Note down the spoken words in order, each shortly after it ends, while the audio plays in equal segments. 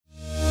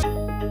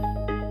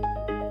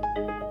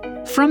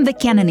From the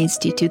Canon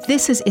Institute,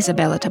 this is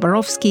Isabella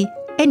Tabarovsky,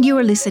 and you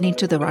are listening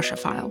to The Russia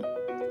File.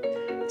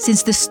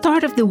 Since the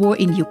start of the war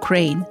in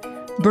Ukraine,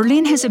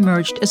 Berlin has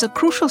emerged as a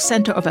crucial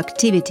center of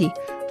activity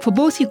for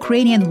both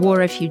Ukrainian war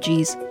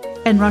refugees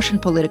and Russian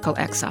political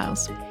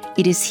exiles.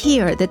 It is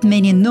here that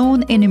many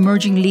known and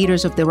emerging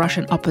leaders of the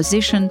Russian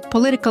opposition,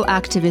 political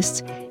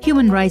activists,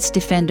 human rights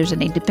defenders,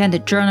 and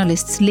independent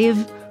journalists live,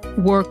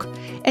 work,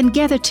 and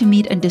gather to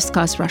meet and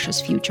discuss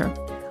Russia's future.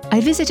 I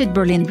visited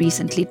Berlin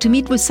recently to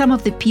meet with some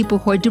of the people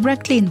who are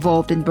directly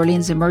involved in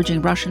Berlin's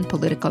emerging Russian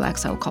political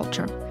exile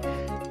culture.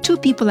 Two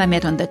people I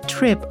met on that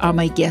trip are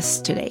my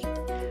guests today.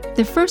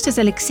 The first is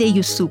Alexei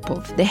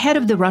Yusupov, the head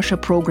of the Russia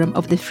program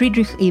of the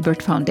Friedrich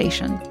Ebert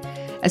Foundation.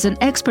 As an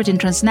expert in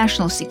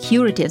transnational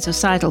security and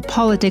societal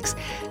politics,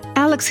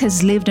 Alex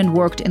has lived and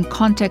worked in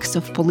contexts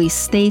of police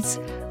states,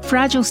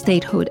 fragile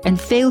statehood,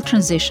 and failed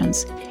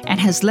transitions,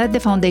 and has led the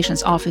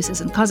foundation's offices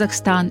in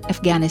Kazakhstan,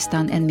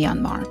 Afghanistan, and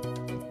Myanmar.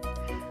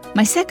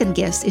 My second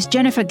guest is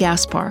Jennifer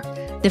Gaspar,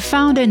 the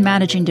founder and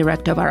managing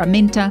director of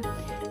Araminta,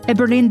 a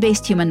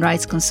Berlin-based human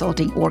rights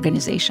consulting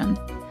organization.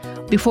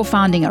 Before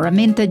founding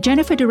Araminta,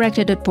 Jennifer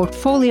directed a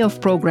portfolio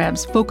of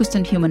programs focused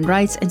on human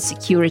rights and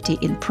security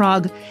in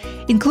Prague,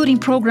 including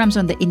programs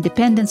on the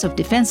independence of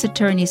defense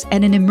attorneys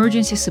and an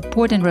emergency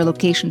support and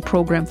relocation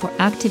program for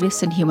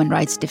activists and human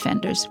rights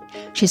defenders.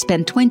 She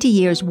spent 20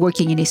 years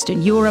working in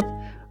Eastern Europe,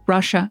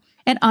 Russia,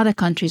 and other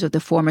countries of the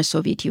former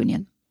Soviet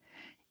Union.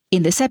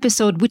 In this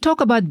episode, we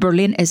talk about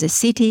Berlin as a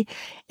city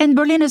and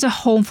Berlin as a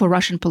home for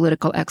Russian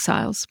political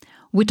exiles.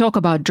 We talk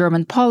about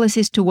German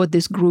policies toward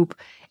this group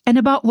and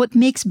about what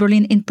makes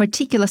Berlin in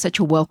particular such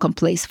a welcome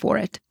place for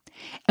it.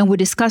 And we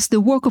discuss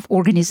the work of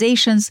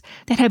organizations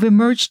that have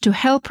emerged to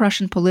help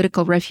Russian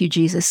political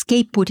refugees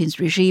escape Putin's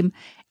regime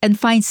and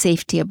find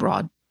safety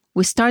abroad.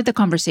 We start the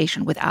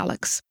conversation with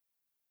Alex.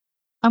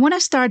 I want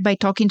to start by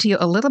talking to you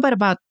a little bit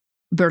about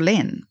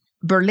Berlin.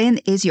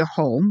 Berlin is your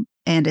home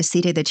and a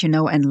city that you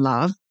know and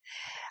love.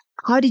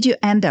 How did you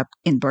end up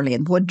in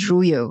Berlin? What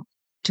drew you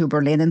to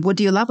Berlin, and what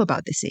do you love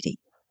about the city?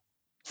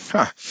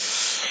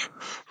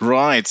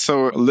 Right.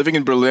 So living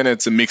in Berlin,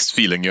 it's a mixed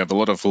feeling. You have a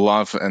lot of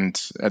love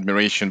and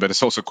admiration, but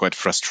it's also quite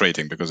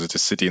frustrating because it's a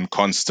city in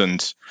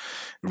constant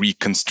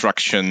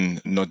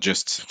reconstruction, not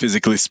just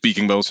physically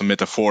speaking, but also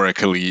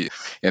metaphorically.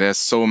 It has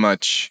so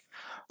much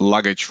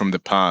luggage from the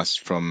past,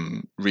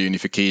 from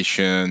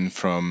reunification,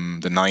 from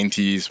the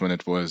 90s when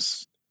it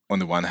was on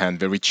the one hand,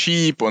 very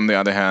cheap, on the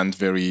other hand,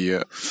 very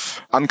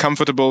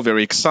uncomfortable,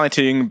 very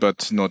exciting,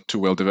 but not too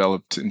well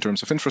developed in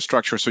terms of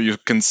infrastructure. So you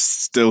can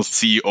still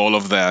see all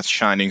of that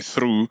shining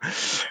through.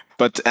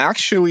 But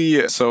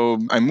actually, so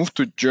I moved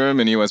to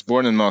Germany. I was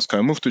born in Moscow.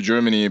 I moved to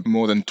Germany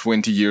more than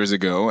 20 years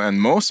ago.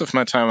 And most of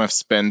my time I've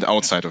spent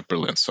outside of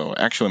Berlin. So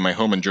actually, my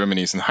home in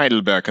Germany is in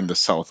Heidelberg in the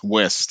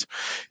southwest,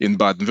 in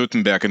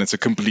Baden-Württemberg. And it's a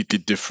completely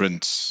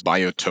different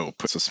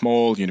biotope. It's a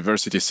small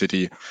university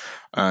city.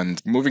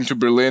 And moving to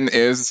Berlin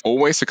is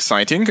always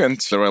exciting. And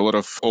there are a lot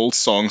of old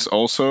songs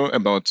also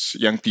about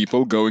young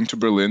people going to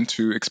Berlin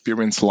to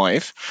experience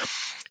life.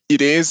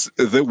 It is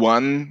the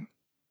one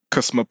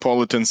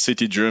cosmopolitan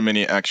city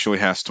Germany actually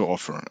has to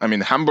offer. I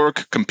mean,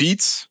 Hamburg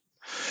competes,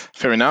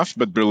 fair enough,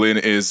 but Berlin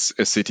is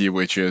a city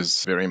which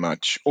is very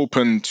much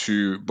open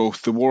to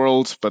both the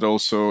world, but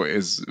also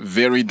is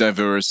very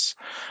diverse,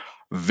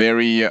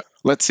 very,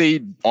 let's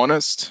say,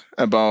 honest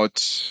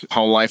about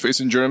how life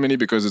is in Germany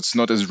because it's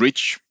not as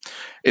rich.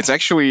 It's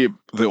actually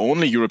the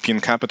only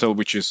European capital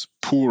which is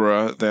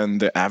poorer than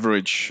the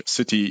average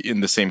city in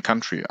the same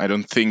country. I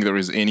don't think there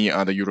is any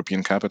other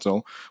European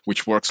capital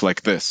which works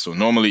like this. So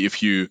normally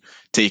if you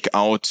take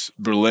out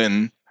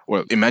Berlin,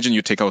 well, imagine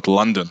you take out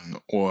London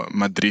or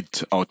Madrid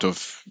out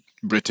of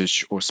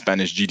British or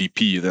Spanish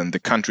GDP, then the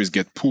countries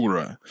get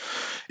poorer.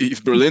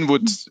 If Berlin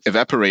would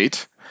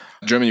evaporate,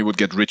 Germany would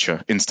get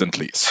richer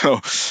instantly.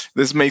 So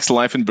this makes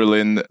life in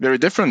Berlin very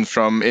different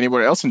from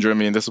anywhere else in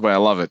Germany, and this is why I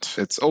love it.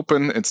 It's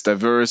open, it's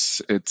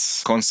diverse,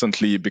 it's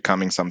constantly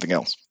becoming something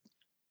else.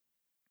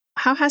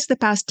 How has the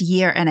past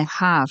year and a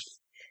half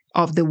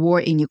of the war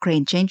in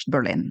Ukraine changed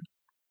Berlin?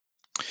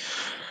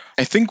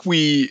 I think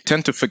we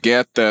tend to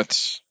forget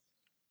that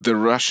the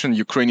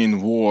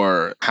Russian-Ukrainian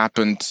war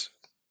happened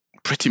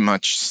pretty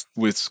much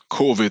with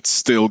COVID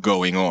still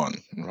going on,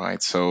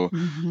 right? So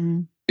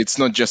It's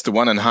not just the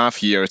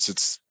 1.5 years,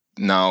 it's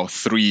now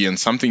 3 and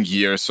something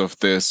years of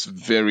this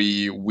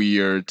very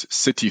weird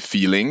city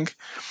feeling.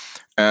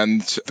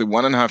 And the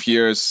 1.5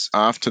 years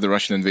after the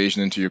Russian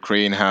invasion into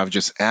Ukraine have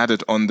just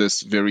added on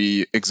this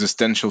very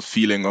existential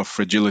feeling of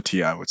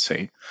fragility, I would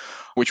say,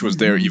 which was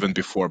there even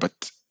before. But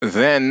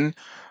then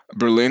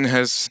Berlin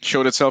has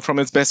showed itself from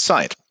its best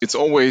side. It's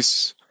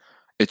always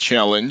a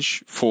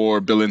challenge for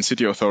Berlin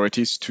city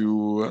authorities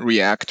to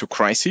react to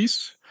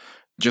crises,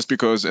 just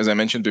because, as I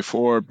mentioned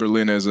before,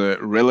 Berlin is a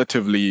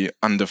relatively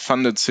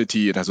underfunded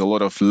city. It has a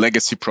lot of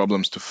legacy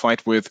problems to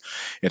fight with.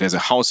 It has a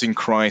housing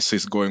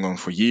crisis going on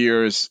for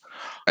years.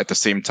 At the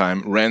same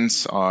time,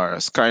 rents are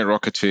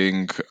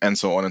skyrocketing and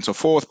so on and so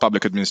forth.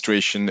 Public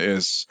administration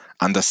is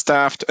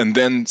understaffed. And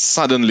then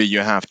suddenly you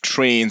have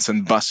trains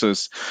and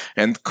buses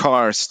and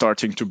cars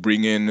starting to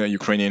bring in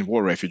Ukrainian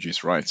war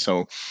refugees, right?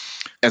 So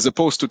as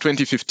opposed to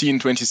 2015,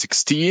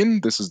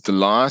 2016, this is the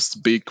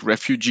last big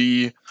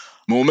refugee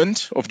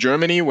moment of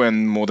Germany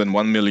when more than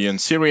 1 million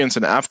Syrians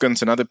and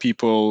Afghans and other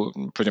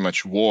people pretty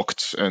much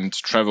walked and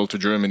traveled to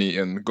Germany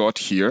and got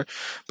here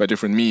by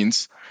different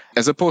means.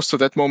 As opposed to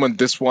that moment,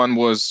 this one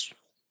was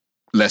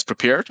less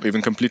prepared,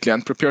 even completely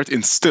unprepared.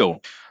 And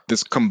still,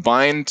 this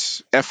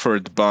combined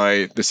effort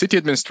by the city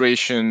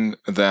administration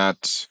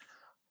that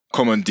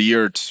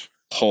commandeered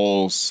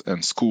halls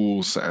and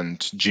schools and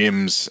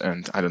gyms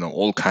and I don't know,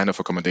 all kind of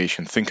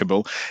accommodation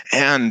thinkable,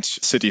 and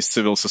city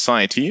civil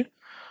society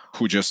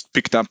who just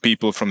picked up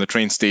people from the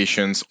train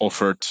stations,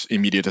 offered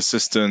immediate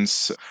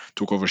assistance,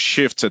 took over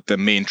shifts at the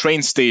main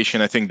train station.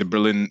 I think the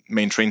Berlin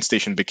main train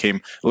station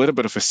became a little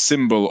bit of a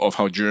symbol of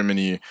how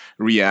Germany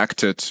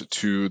reacted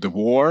to the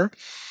war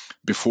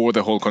before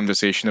the whole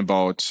conversation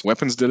about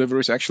weapons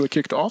deliveries actually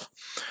kicked off.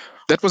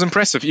 That was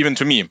impressive even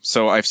to me.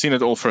 So I've seen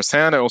it all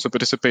firsthand. I also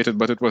participated,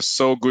 but it was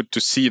so good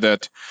to see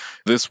that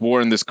this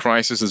war and this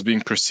crisis is being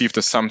perceived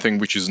as something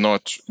which is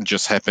not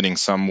just happening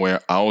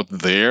somewhere out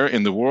there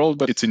in the world,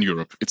 but it's in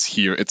Europe. It's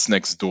here. It's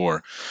next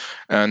door.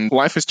 And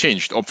life has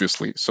changed,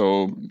 obviously.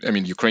 So, I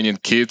mean, Ukrainian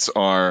kids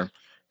are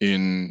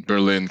in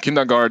Berlin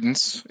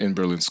kindergartens, in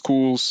Berlin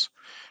schools.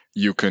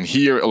 You can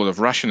hear a lot of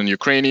Russian and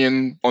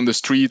Ukrainian on the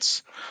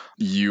streets.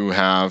 You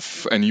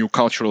have a new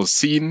cultural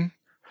scene,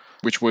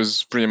 which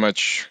was pretty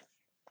much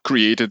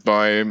created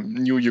by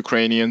new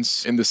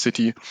Ukrainians in the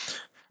city.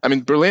 I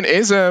mean, Berlin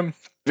is a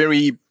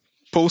very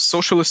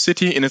post-socialist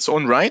city in its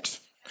own right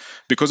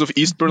because of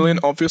East Berlin,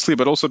 obviously,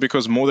 but also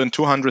because more than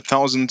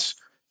 200,000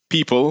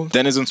 people,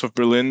 denizens of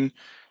Berlin,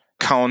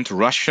 count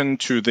Russian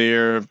to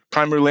their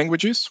primary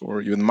languages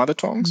or even mother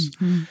tongues.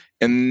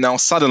 And now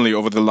suddenly,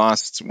 over the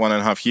last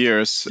 1.5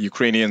 years,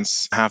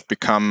 Ukrainians have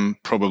become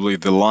probably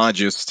the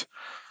largest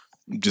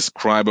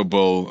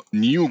describable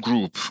new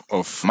group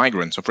of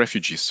migrants, of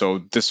refugees.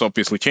 So this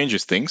obviously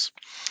changes things.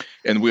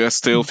 And we are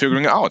still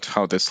figuring out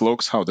how this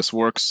looks, how this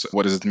works.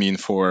 What does it mean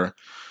for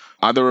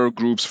other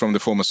groups from the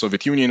former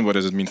Soviet Union? What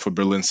does it mean for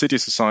Berlin city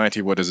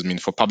society? What does it mean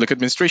for public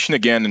administration,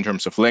 again, in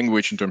terms of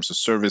language, in terms of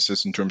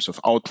services, in terms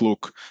of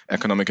outlook,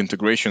 economic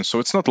integration? So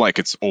it's not like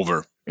it's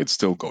over. It's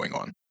still going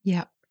on.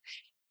 Yeah.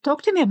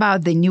 Talk to me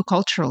about the new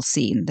cultural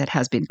scene that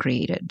has been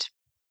created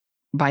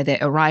by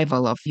the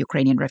arrival of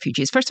Ukrainian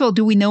refugees. First of all,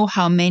 do we know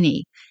how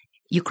many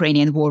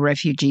Ukrainian war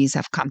refugees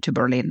have come to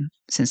Berlin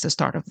since the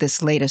start of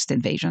this latest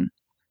invasion?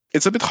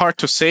 It's a bit hard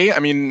to say. I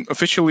mean,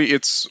 officially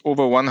it's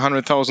over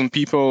 100,000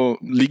 people,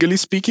 legally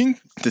speaking.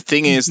 The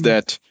thing is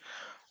that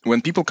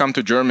when people come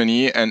to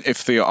Germany and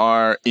if they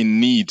are in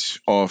need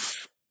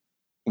of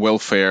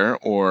welfare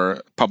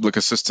or public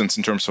assistance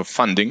in terms of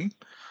funding,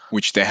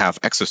 which they have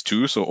access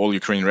to, so all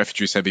Ukrainian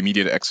refugees have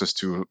immediate access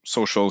to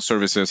social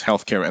services,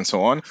 healthcare, and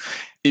so on.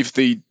 If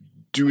they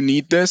do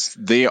need this,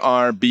 they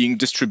are being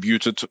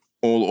distributed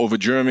all over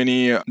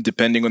Germany,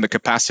 depending on the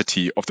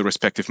capacity of the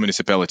respective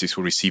municipalities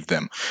who receive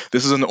them.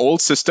 This is an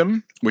old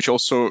system, which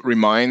also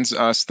reminds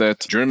us that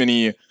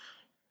Germany,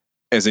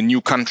 as a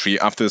new country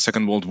after the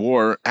Second World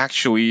War,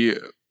 actually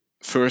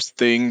first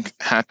thing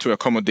had to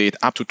accommodate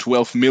up to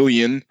 12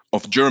 million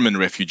of German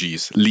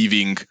refugees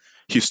leaving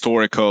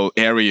historical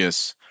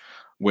areas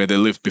where they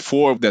lived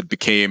before that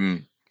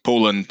became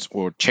Poland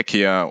or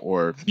Czechia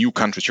or new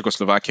countries,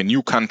 Czechoslovakia,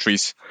 new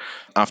countries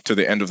after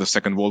the end of the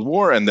Second World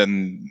War. And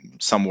then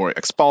some were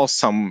expelled,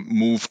 some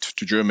moved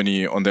to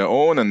Germany on their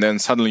own. And then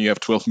suddenly you have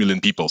 12 million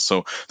people.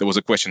 So there was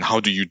a question, how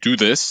do you do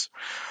this?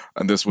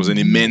 And this was an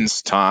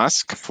immense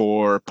task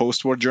for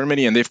post-war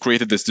Germany, and they've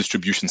created this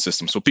distribution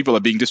system. So people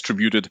are being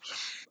distributed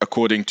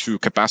according to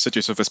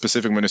capacities of a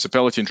specific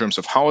municipality in terms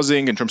of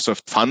housing, in terms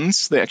of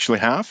funds they actually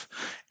have,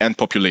 and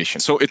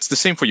population. So it's the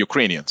same for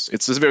Ukrainians.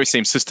 It's the very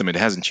same system. It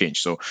hasn't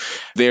changed. So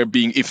they're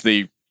being, if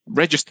they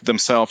register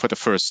themselves at the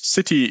first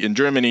city in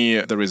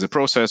Germany, there is a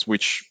process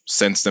which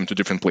sends them to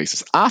different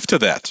places. After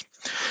that,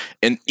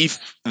 and if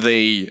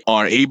they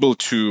are able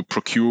to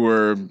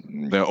procure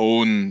their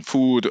own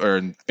food,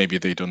 or maybe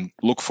they don't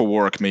look for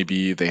work,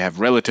 maybe they have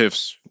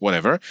relatives,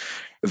 whatever,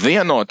 they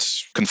are not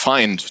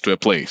confined to a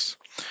place.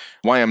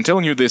 Why I'm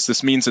telling you this,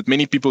 this means that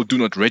many people do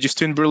not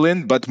register in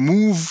Berlin, but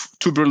move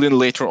to Berlin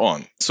later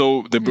on.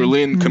 So the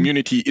Berlin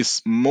community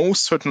is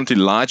most certainly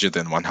larger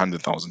than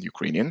 100,000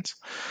 Ukrainians.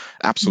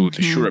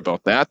 Absolutely sure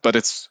about that, but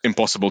it's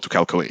impossible to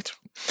calculate.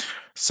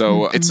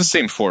 So it's the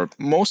same for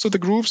most of the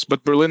groups,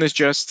 but Berlin is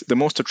just the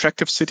most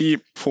attractive city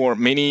for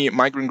many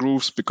migrant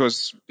groups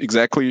because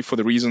exactly for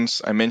the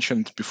reasons I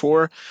mentioned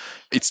before.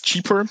 It's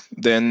cheaper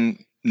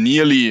than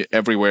nearly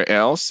everywhere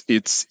else.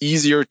 It's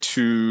easier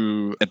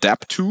to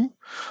adapt to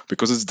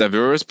because it's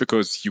diverse,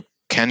 because you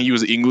can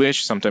use English.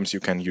 Sometimes you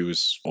can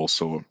use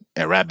also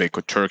Arabic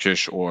or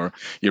Turkish or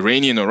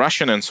Iranian or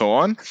Russian and so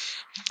on.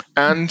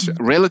 And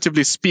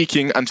relatively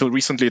speaking, until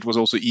recently, it was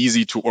also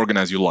easy to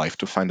organize your life,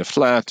 to find a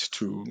flat,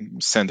 to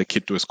send a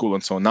kid to a school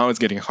and so on. Now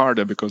it's getting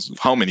harder because of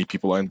how many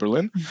people are in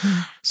Berlin.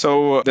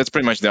 So that's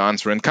pretty much the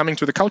answer. And coming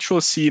to the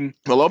cultural scene,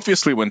 well,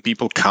 obviously, when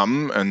people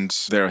come and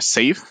they're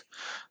safe,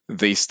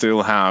 they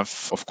still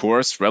have, of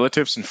course,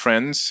 relatives and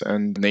friends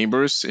and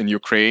neighbors in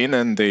Ukraine,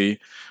 and they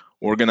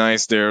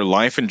organize their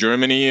life in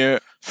Germany.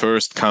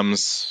 First comes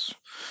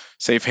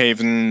safe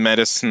haven,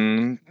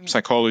 medicine,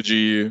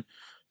 psychology,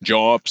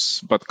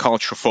 jobs, but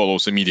culture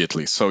follows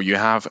immediately. So you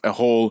have a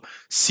whole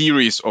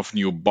series of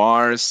new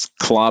bars,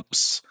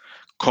 clubs,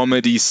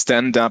 comedy,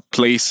 stand-up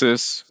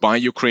places by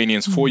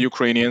Ukrainians for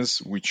Ukrainians,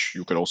 which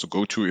you could also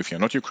go to if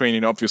you're not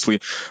Ukrainian,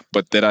 obviously,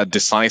 but that are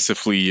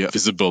decisively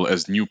visible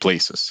as new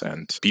places.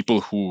 And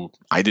people who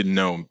I didn't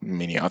know,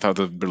 many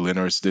other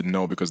Berliners didn't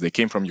know because they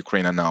came from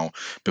Ukraine, are now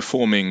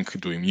performing,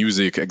 doing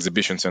music,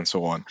 exhibitions, and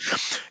so on.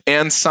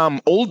 And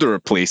some older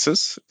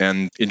places,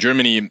 and in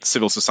Germany,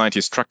 civil society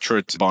is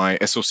structured by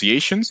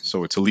associations,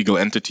 so it's a legal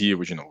entity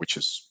which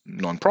is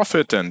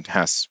non-profit and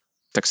has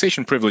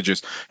taxation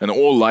privileges, and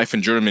all life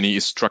in Germany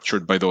is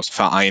structured by those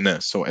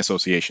Vereine, so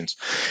associations.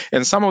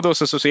 And some of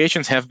those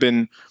associations have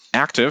been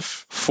active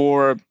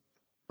for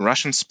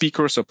Russian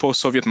speakers or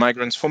post-Soviet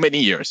migrants for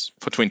many years,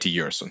 for 20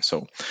 years and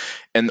so.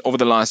 And over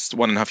the last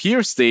 1.5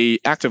 years, they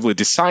actively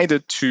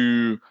decided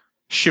to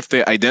shift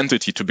their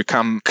identity to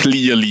become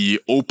clearly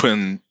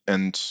open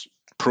and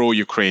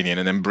pro-Ukrainian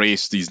and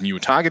embrace these new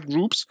target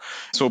groups.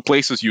 So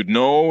places you'd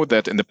know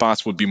that in the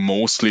past would be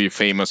mostly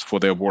famous for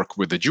their work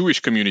with the Jewish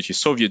community,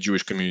 Soviet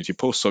Jewish community,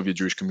 post-Soviet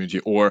Jewish community,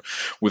 or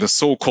with the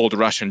so-called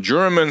Russian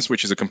Germans,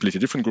 which is a completely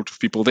different group of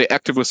people. They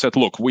actively said,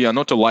 look, we are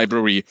not a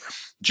library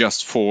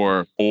just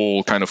for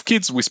all kind of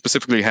kids. We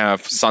specifically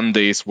have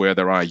Sundays where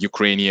there are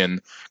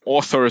Ukrainian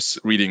authors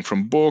reading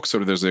from books,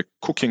 or there's a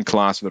cooking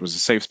class, there was a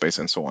safe space,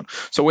 and so on.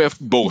 So we have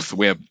both.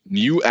 We have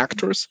new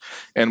actors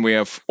and we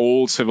have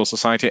old civil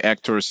society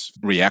actors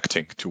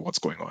reacting to what's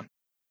going on.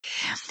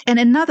 And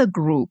another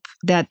group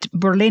that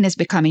Berlin is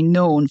becoming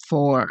known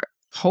for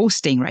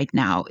hosting right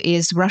now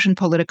is Russian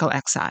political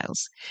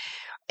exiles.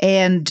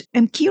 And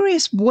I'm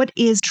curious what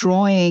is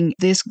drawing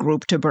this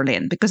group to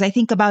Berlin, because I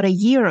think about a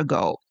year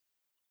ago,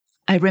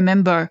 I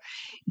remember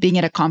being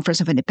at a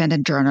conference of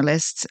independent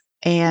journalists,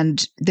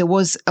 and there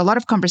was a lot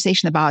of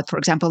conversation about, for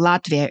example,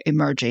 Latvia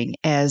emerging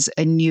as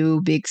a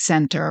new big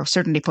center,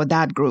 certainly for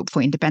that group,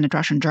 for independent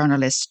Russian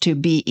journalists to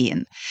be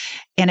in.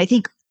 And I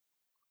think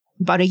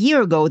about a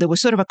year ago, there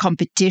was sort of a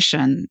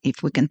competition,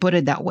 if we can put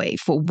it that way,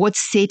 for what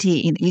city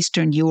in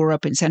Eastern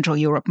Europe and Central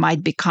Europe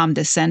might become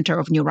the center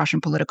of new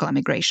Russian political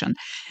immigration.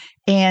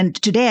 And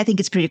today, I think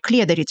it's pretty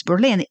clear that it's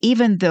Berlin,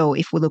 even though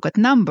if we look at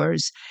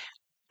numbers,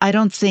 I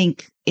don't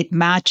think it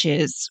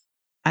matches,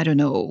 I don't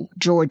know,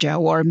 Georgia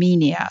or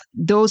Armenia.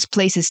 Those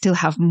places still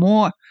have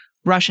more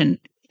Russian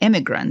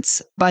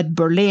immigrants, but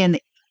Berlin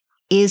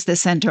is the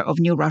center of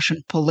new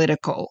Russian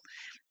political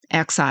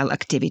exile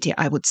activity,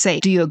 I would say.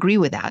 Do you agree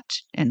with that?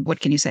 And what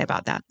can you say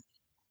about that?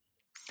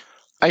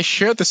 I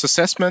share this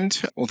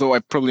assessment, although I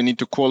probably need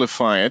to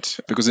qualify it,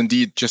 because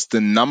indeed just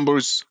the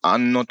numbers are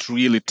not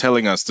really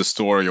telling us the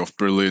story of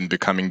Berlin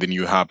becoming the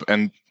new hub.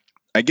 And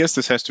I guess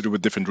this has to do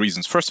with different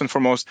reasons. First and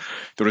foremost,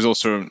 there is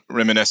also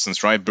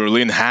reminiscence, right?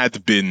 Berlin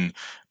had been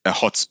a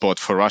hotspot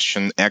for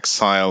Russian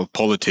exile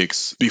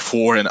politics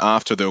before and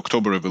after the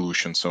October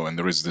Revolution. So, and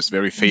there is this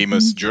very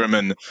famous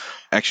German,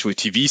 actually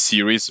TV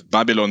series,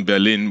 Babylon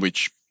Berlin,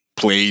 which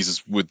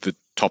plays with the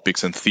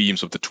topics and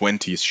themes of the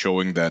 20s,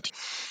 showing that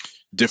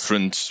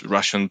different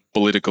Russian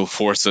political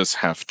forces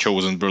have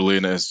chosen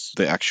Berlin as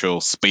the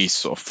actual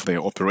space of their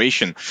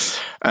operation.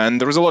 And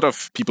there is a lot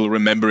of people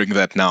remembering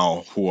that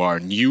now who are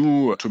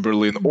new to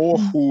Berlin or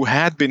who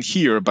had been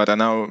here but are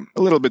now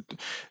a little bit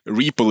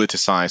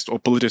repoliticized or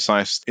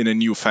politicized in a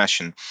new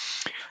fashion.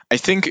 I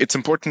think it's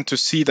important to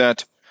see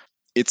that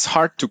it's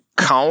hard to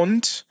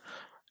count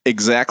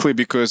exactly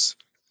because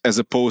as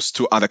opposed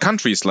to other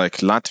countries like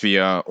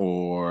Latvia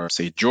or,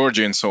 say,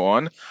 Georgia and so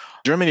on,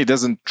 Germany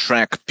doesn't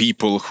track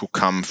people who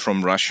come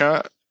from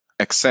Russia,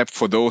 except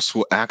for those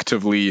who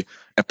actively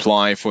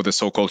apply for the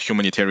so-called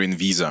humanitarian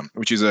visa,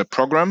 which is a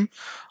program,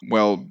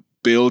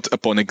 built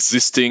upon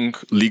existing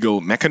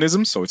legal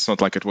mechanisms. So it's not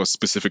like it was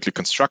specifically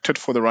constructed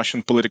for the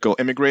Russian political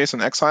immigrants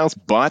and exiles,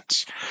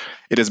 but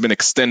it has been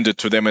extended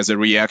to them as a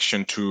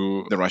reaction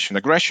to the Russian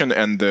aggression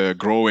and the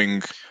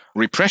growing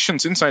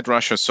repressions inside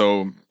Russia.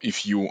 So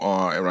if you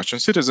are a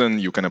Russian citizen,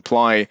 you can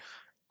apply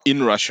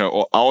in Russia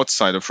or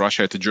outside of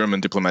Russia at a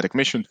German diplomatic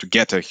mission to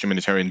get a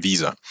humanitarian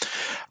visa.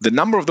 The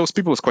number of those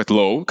people is quite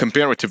low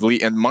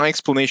comparatively, and my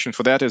explanation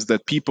for that is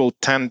that people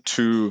tend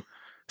to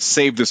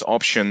save this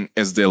option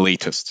as their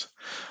latest.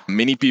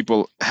 Many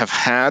people have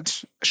had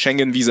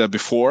Schengen visa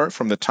before,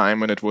 from the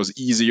time when it was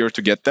easier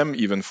to get them,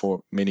 even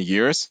for many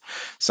years.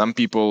 Some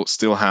people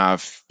still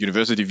have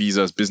university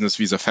visas, business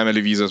visa,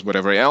 family visas,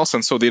 whatever else,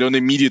 and so they don't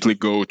immediately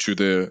go to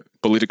the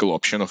political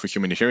option of a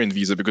humanitarian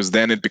visa because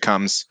then it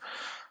becomes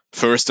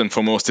First and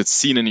foremost, it's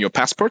seen in your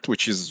passport,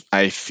 which is,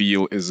 I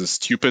feel, is a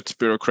stupid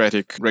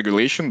bureaucratic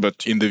regulation.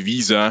 But in the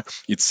visa,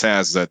 it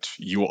says that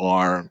you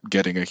are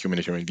getting a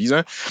humanitarian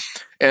visa.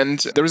 And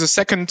there is a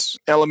second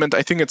element.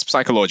 I think it's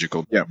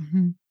psychological. Yeah.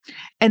 Mm-hmm.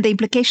 And the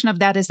implication of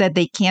that is that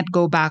they can't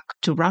go back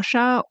to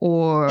Russia,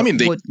 or I mean,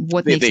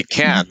 what makes they it?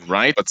 can,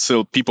 right? But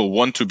still, people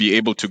want to be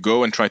able to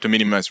go and try to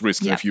minimize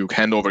risk. Yeah. If you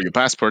hand over your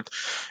passport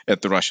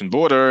at the Russian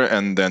border,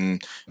 and then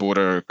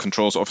border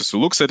controls officer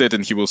looks at it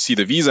and he will see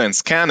the visa and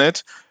scan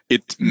it,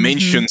 it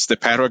mentions the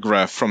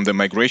paragraph from the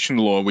migration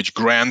law which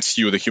grants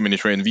you the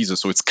humanitarian visa.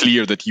 So it's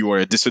clear that you are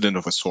a dissident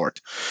of a sort.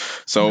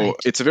 So Right.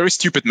 it's a very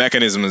stupid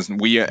mechanism,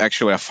 and we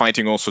actually are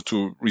fighting also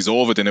to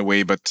resolve it in a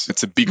way, but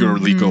it's a bigger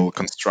legal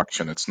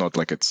construction. It's not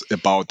like it's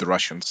about the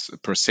Russians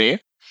per se.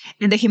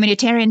 And the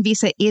humanitarian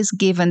visa is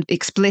given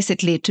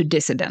explicitly to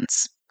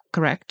dissidents,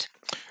 correct?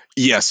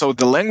 Yeah, so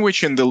the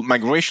language in the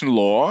migration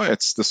law,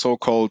 it's the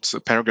so-called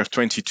paragraph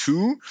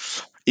 22,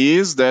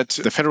 is that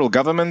the federal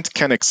government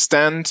can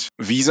extend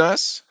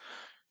visas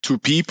to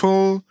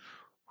people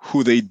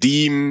who they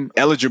deem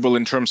eligible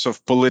in terms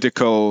of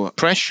political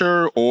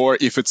pressure, or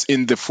if it's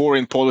in the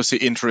foreign policy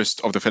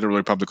interest of the Federal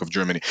Republic of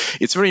Germany.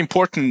 It's very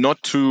important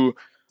not to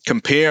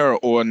compare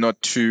or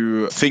not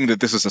to think that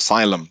this is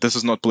asylum. This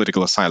is not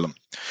political asylum.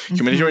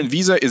 Humanitarian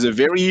visa is a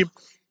very,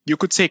 you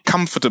could say,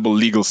 comfortable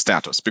legal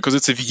status because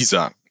it's a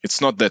visa. It's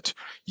not that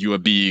you are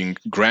being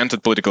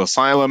granted political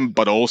asylum,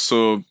 but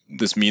also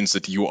this means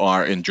that you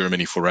are in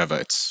Germany forever.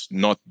 It's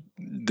not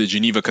the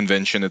Geneva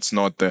Convention. It's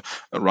not the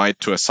right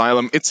to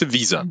asylum. It's a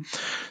visa.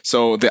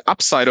 So the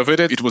upside of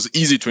it was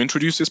easy to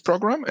introduce this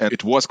program, and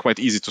it was quite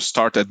easy to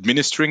start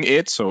administering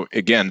it. So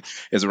again,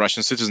 as a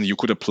Russian citizen, you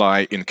could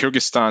apply in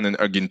Kyrgyzstan, in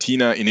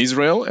Argentina, in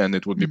Israel, and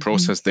it would be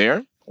processed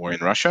there or in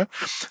Russia.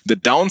 The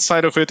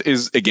downside of it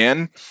is,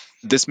 again,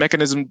 this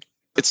mechanism,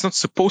 it's not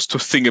supposed to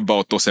think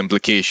about those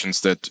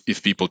implications that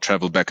if people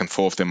travel back and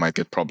forth, they might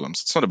get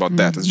problems. It's not about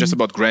that. It's just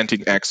about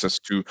granting access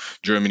to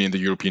Germany and the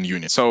European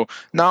Union. So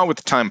now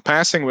with time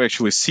passing, we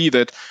actually see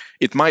that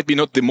it might be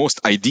not the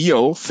most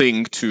ideal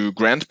thing to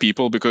grant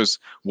people, because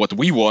what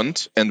we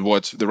want and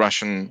what the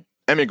Russian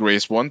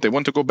emigres want, they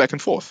want to go back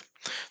and forth.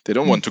 They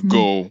don't want to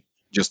go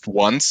just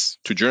once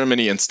to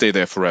Germany and stay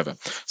there forever.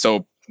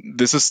 So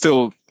this is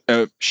still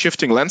a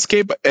shifting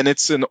landscape, and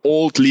it's an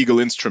old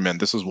legal instrument.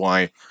 This is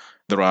why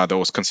there are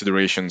those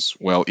considerations.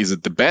 Well, is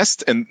it the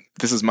best? And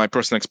this is my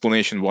personal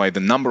explanation why the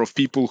number of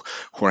people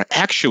who are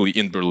actually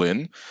in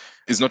Berlin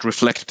is not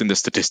reflected in the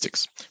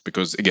statistics.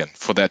 Because again,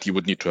 for that, you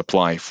would need to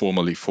apply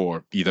formally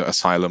for either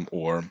asylum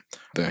or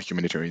the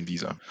humanitarian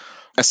visa.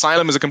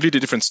 Asylum is a completely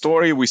different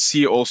story. We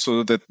see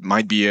also that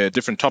might be a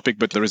different topic,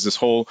 but there is this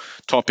whole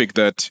topic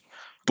that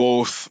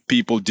both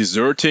people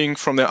deserting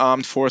from the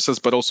armed forces,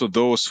 but also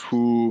those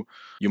who,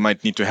 you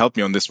might need to help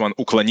me on this one,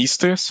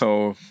 ukloniste,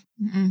 so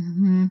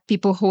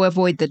people who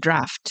avoid the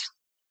draft.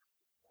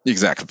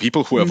 Exactly.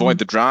 People who avoid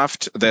the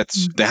draft, that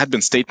there had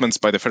been statements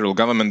by the federal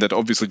government that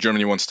obviously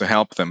Germany wants to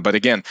help them. But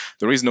again,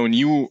 there is no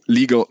new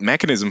legal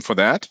mechanism for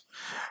that.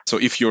 So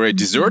if you're a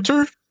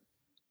deserter,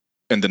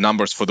 and the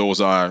numbers for those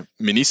are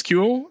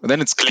minuscule,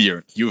 then it's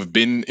clear you've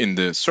been in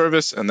the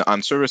service and the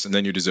armed service, and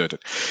then you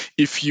deserted.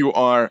 If you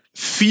are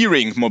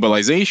fearing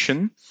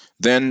mobilization,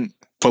 then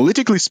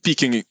politically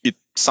speaking, it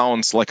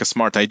sounds like a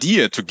smart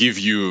idea to give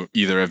you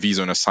either a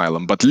visa or an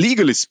asylum. But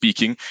legally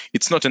speaking,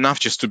 it's not enough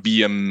just to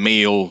be a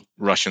male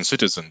Russian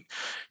citizen.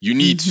 You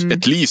need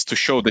at least to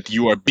show that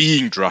you are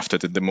being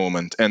drafted at the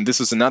moment. And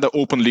this is another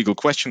open legal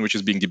question which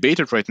is being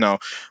debated right now,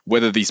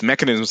 whether these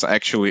mechanisms are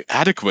actually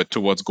adequate to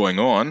what's going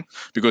on.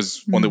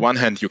 Because on the one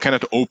hand, you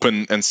cannot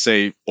open and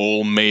say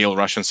all male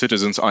Russian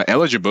citizens are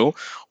eligible.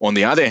 On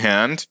the other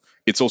hand,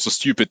 it's also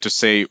stupid to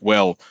say,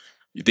 well,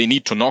 they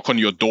need to knock on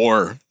your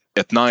door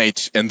at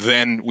night, and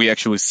then we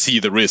actually see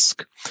the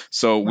risk.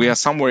 So we are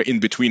somewhere in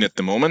between at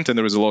the moment, and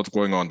there is a lot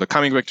going on. But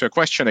coming back to your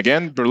question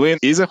again, Berlin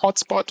is a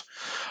hotspot.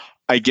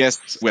 I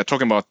guess we're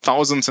talking about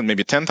thousands and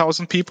maybe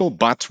 10,000 people,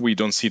 but we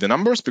don't see the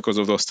numbers because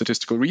of those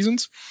statistical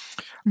reasons.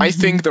 I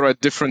think there are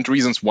different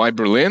reasons why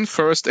Berlin.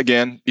 First,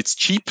 again, it's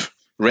cheap,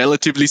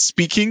 relatively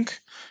speaking.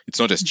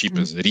 It's not as cheap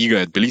as Riga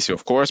and Tbilisi,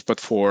 of course,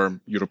 but for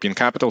European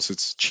capitals,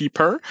 it's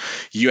cheaper.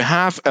 You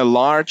have a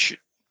large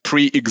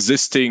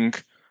pre-existing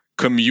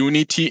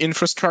community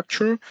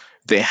infrastructure.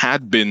 There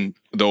had been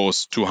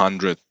those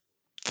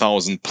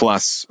 200,000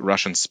 plus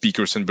Russian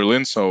speakers in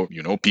Berlin. So,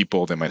 you know,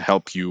 people, they might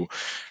help you.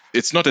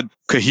 It's not a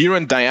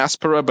coherent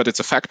diaspora, but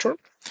it's a factor.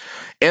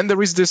 And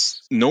there is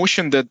this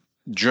notion that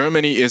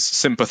Germany is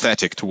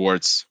sympathetic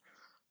towards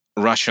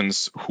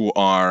Russians who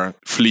are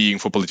fleeing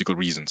for political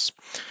reasons,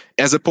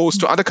 as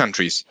opposed to other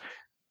countries,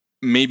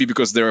 maybe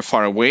because they're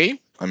far away.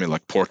 I mean,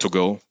 like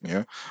Portugal,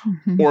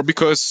 or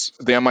because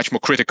they are much more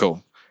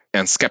critical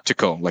and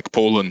skeptical, like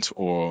Poland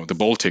or the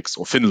Baltics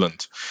or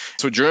Finland.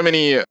 So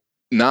Germany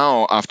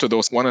now, after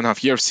those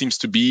 1.5 years, seems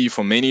to be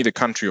for many the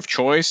country of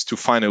choice to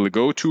finally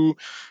go to,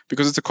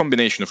 because it's a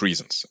combination of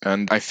reasons.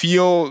 And I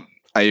feel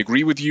I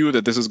agree with you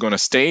that this is going to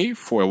stay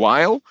for a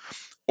while.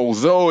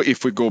 Although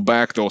if we go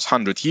back those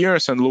 100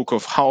 years and look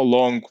of how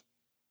long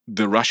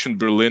the Russian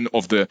Berlin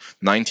of the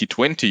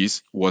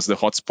 1920s was the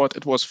hotspot,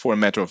 it was for a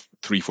matter of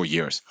 3-4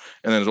 years.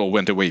 And then it all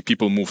went away.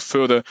 People moved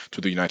further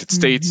to the United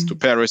States, to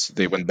Paris.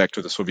 They went back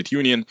to the Soviet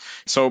Union.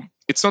 So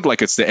it's not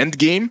like it's the end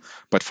game,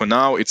 but for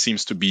now, it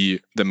seems to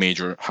be the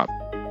major hub.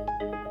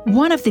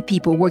 One of the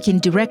people working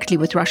directly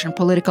with Russian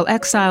political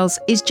exiles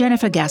is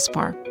Jennifer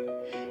Gaspar.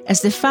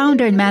 As the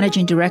founder and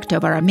managing director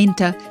of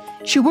Araminta,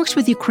 she works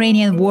with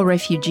Ukrainian war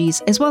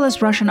refugees as well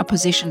as Russian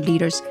opposition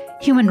leaders,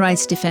 human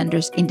rights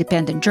defenders,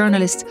 independent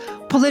journalists,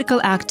 political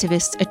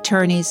activists,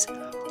 attorneys,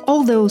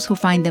 all those who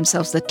find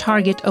themselves the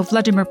target of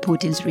Vladimir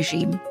Putin's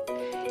regime.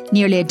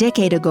 Nearly a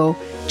decade ago,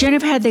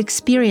 Jennifer had the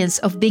experience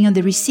of being on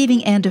the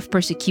receiving end of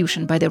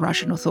persecution by the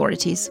Russian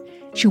authorities.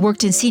 She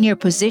worked in senior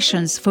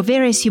positions for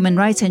various human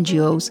rights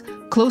NGOs,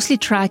 closely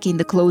tracking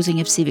the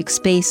closing of civic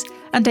space,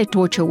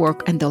 anti-torture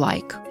work, and the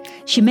like.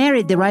 She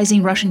married the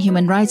rising Russian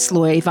human rights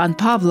lawyer Ivan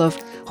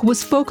Pavlov, who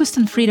was focused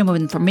on freedom of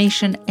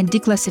information and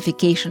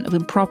declassification of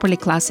improperly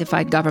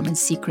classified government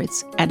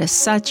secrets, and as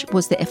such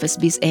was the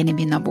FSB's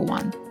enemy number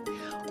one.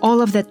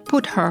 All of that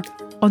put her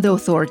on the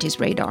authorities'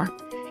 radar.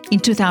 In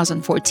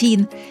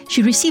 2014,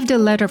 she received a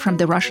letter from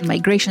the Russian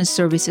Migration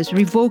Services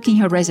revoking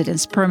her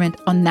residence permit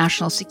on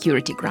national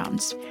security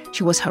grounds.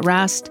 She was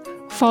harassed,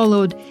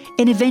 followed,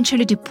 and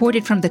eventually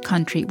deported from the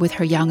country with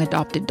her young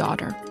adopted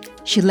daughter.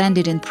 She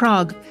landed in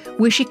Prague,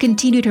 where she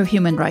continued her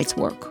human rights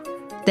work.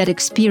 That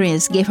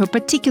experience gave her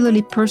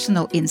particularly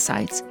personal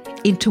insights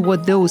into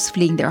what those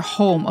fleeing their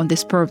home on the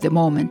spur of the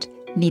moment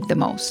need the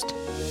most.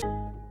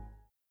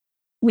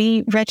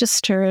 We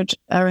registered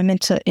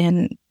Araminta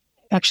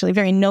actually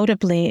very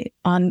notably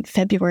on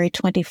February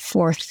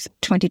 24th,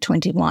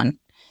 2021.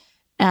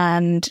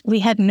 And we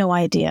had no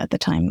idea at the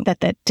time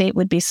that that date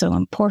would be so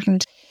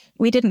important.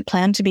 We didn't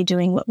plan to be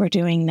doing what we're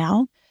doing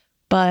now.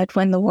 But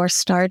when the war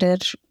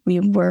started,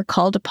 we were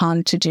called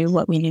upon to do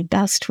what we knew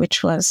best,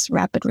 which was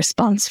rapid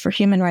response for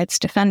human rights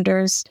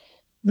defenders,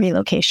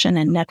 relocation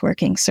and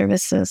networking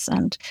services.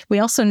 And we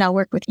also now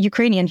work with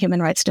Ukrainian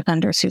human rights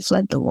defenders who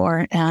fled the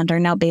war and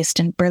are now based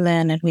in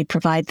Berlin, and we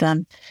provide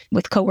them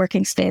with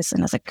co-working space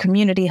and as a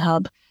community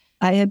hub.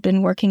 I had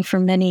been working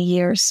for many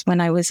years when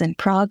I was in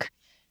Prague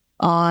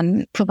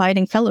on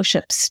providing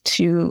fellowships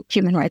to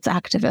human rights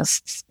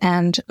activists.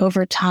 And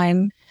over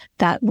time,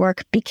 that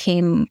work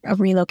became a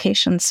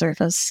relocation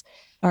service.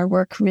 Our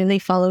work really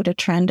followed a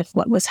trend of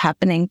what was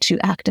happening to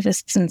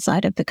activists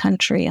inside of the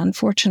country,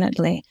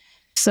 unfortunately.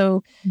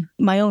 So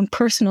my own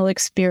personal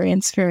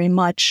experience very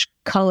much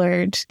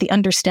colored the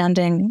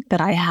understanding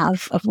that I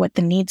have of what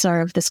the needs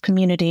are of this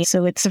community.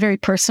 So it's a very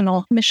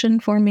personal mission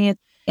for me.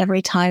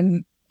 Every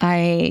time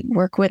I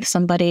work with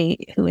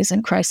somebody who is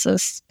in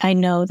crisis, I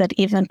know that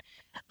even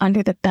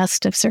under the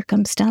best of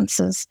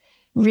circumstances,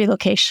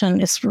 relocation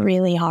is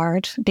really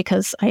hard,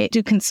 because I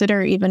do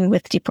consider, even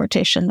with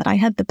deportation, that I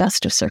had the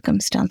best of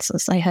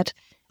circumstances. I had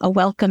a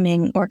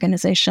welcoming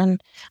organization.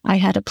 I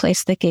had a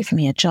place that gave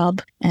me a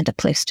job and a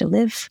place to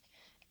live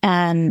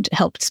and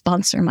helped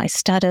sponsor my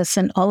status,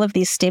 and all of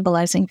these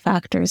stabilizing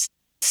factors.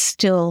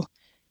 Still,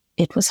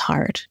 it was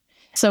hard.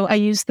 So I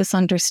use this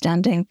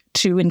understanding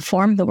to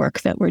inform the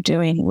work that we're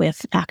doing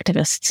with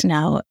activists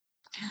now.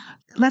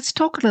 Let's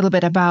talk a little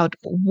bit about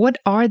what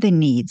are the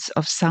needs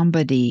of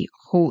somebody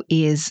who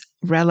is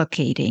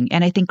relocating.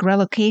 And I think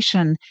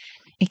relocation,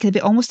 it can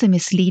be almost a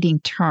misleading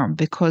term,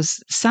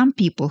 because some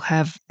people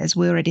have, as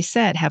we already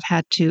said, have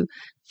had to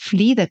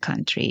flee the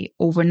country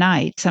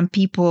overnight. Some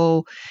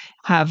people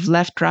have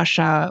left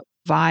Russia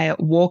via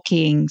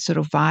walking, sort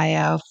of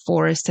via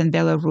forests and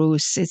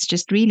Belarus. It's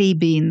just really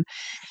been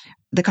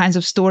the kinds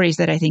of stories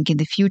that I think in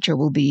the future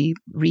we'll be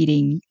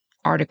reading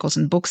articles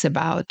and books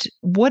about.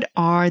 What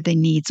are the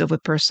needs of a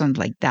person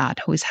like that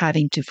who is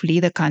having to flee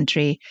the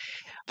country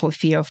for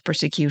fear of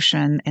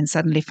persecution and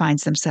suddenly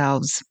finds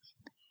themselves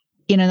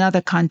in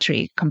another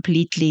country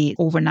completely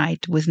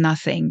overnight with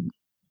nothing,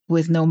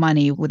 with no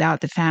money,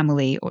 without the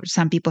family? Or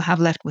some people have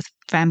left with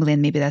family,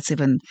 and maybe that's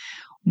even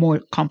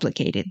more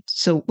complicated.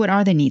 So what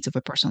are the needs of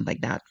a person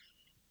like that?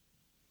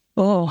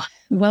 Oh,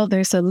 well,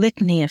 there's a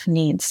litany of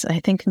needs. I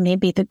think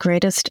maybe the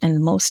greatest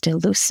and most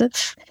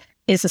elusive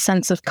is a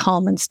sense of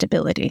calm and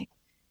stability.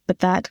 But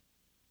that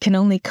can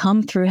only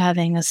come through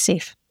having a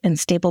safe and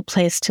stable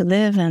place to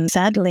live. And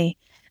sadly,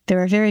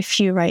 there are very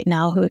few right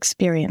now who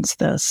experience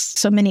this.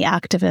 So many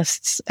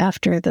activists,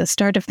 after the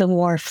start of the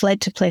war,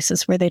 fled to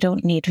places where they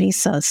don't need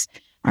visas: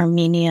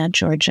 Armenia,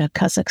 Georgia,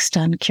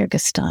 Kazakhstan,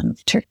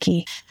 Kyrgyzstan,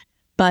 Turkey.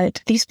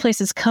 But these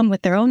places come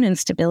with their own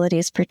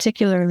instabilities,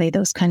 particularly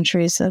those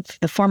countries of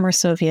the former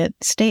Soviet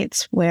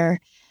states, where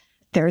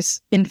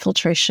there's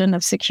infiltration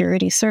of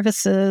security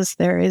services,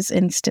 there is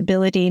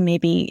instability.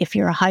 Maybe if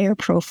you're a higher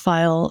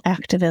profile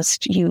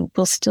activist, you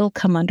will still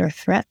come under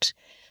threat.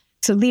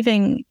 So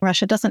leaving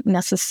Russia doesn't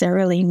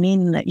necessarily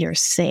mean that you're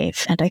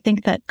safe. And I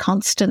think that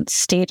constant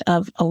state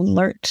of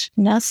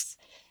alertness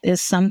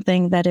is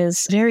something that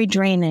is very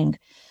draining.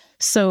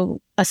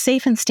 So a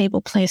safe and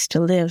stable place to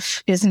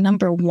live is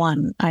number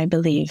one, I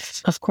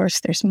believe. Of course,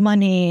 there's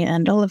money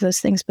and all of those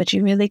things, but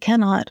you really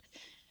cannot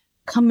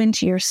come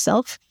into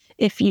yourself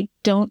if you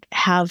don't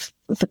have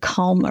the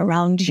calm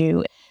around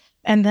you.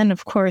 And then,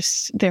 of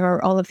course, there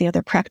are all of the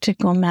other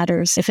practical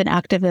matters. If an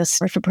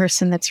activist or if a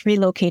person that's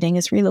relocating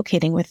is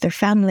relocating with their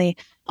family,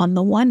 on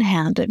the one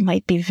hand, it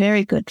might be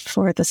very good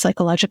for the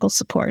psychological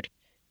support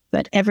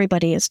that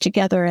everybody is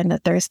together and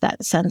that there's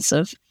that sense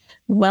of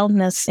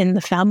wellness in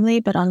the family.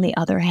 But on the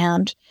other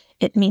hand,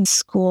 it means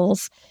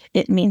schools,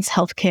 it means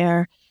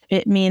healthcare,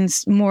 it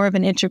means more of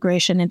an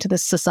integration into the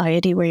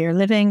society where you're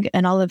living.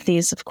 And all of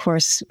these, of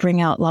course,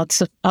 bring out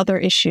lots of other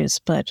issues.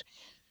 But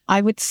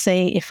I would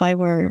say if I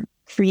were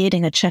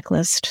creating a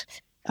checklist,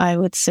 I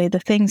would say the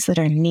things that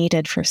are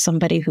needed for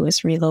somebody who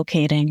is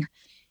relocating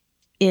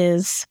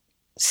is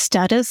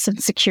status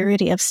and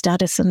security of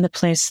status in the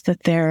place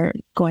that they're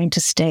going to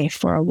stay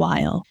for a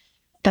while.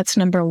 That's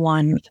number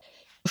one.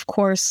 Of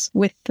course,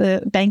 with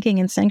the banking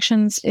and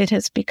sanctions, it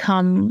has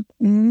become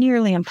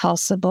nearly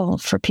impossible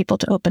for people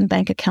to open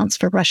bank accounts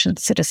for Russian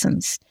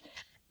citizens.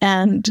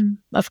 And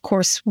of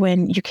course,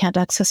 when you can't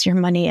access your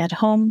money at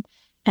home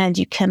and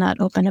you cannot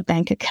open a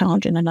bank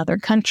account in another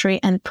country,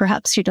 and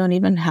perhaps you don't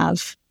even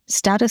have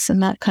status in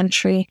that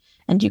country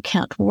and you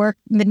can't work,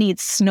 the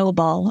needs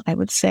snowball, I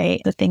would say.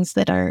 The things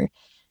that are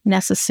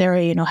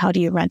necessary, how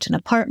do you rent an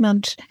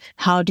apartment?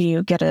 How do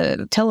you get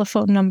a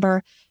telephone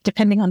number?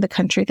 Depending on the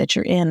country that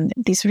you're in,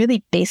 these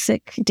really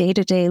basic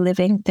day-to-day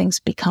living things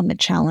become a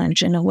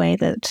challenge in a way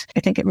that I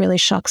think it really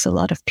shocks a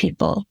lot of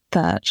people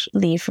that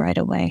leave right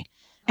away.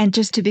 And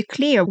just to be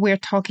clear, we're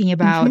talking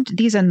about,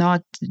 these are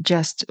not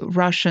just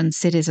Russian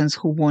citizens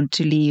who want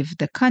to leave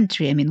the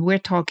country. I mean, we're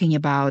talking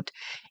about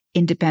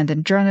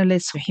independent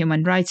journalists,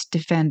 human rights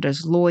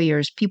defenders,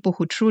 lawyers, people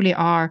who truly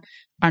are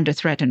under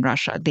threat in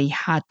Russia. They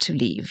had to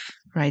leave,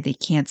 right? They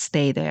can't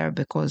stay there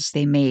because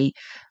they may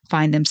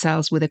find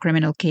themselves with a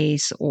criminal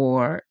case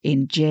or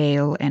in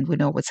jail. And we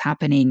know what's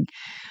happening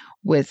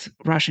with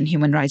Russian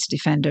human rights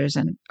defenders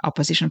and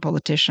opposition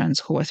politicians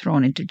who are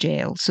thrown into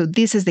jail. So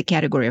this is the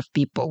category of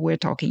people we're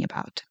talking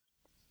about.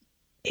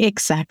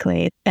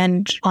 Exactly.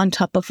 And on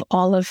top of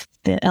all of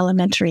the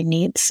elementary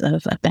needs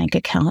of a bank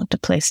account, a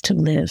place to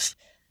live,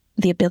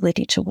 the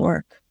ability to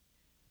work,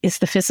 is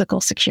the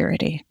physical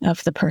security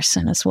of the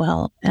person as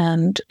well.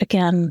 And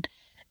again,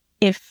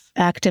 if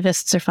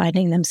activists are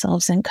finding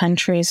themselves in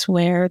countries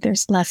where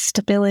there's less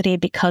stability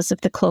because of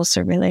the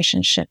closer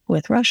relationship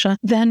with Russia,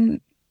 then,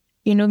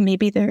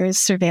 maybe there is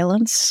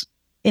surveillance.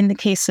 In the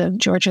case of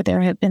Georgia,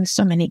 there have been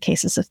so many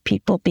cases of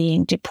people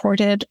being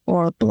deported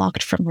or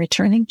blocked from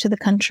returning to the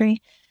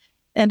country.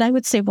 And I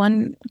would say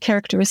one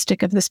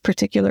characteristic of this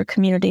particular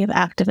community of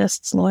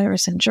activists,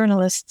 lawyers, and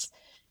journalists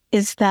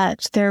is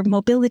that their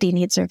mobility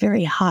needs are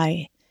very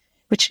high,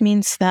 which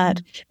means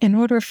that in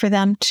order for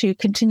them to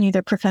continue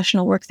their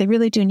professional work, they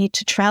really do need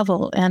to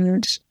travel,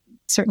 and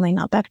certainly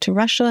not back to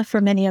Russia for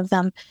many of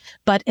them,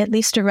 but at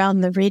least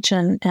around the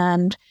region,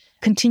 and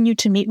continue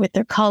to meet with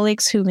their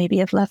colleagues who maybe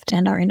have left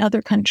and are in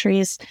other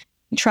countries,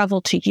 travel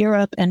to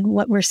Europe. And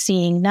what we're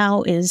seeing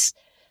now is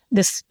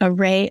this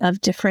array of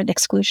different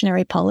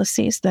exclusionary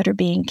policies that are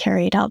being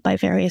carried out by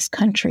various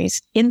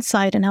countries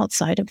inside and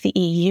outside of the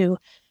EU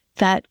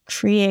that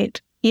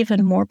create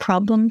even more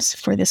problems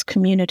for this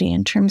community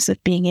in terms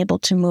of being able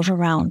to move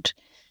around.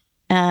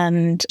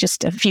 And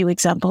just a few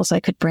examples I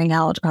could bring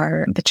out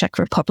are the Czech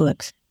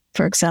Republic,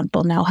 for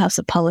example, now has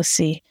a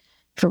policy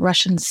for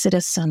Russian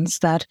citizens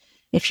that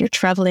if you're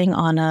traveling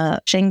on a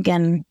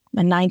Schengen,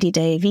 a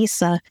 90-day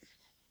visa,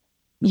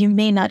 you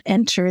may not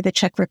enter the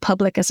Czech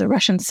Republic as a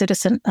Russian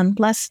citizen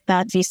unless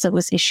that visa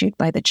was issued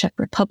by the Czech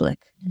Republic.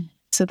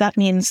 So that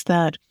means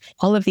that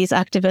all of these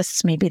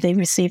activists, maybe they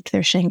received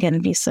their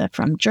Schengen visa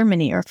from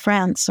Germany or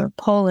France or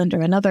Poland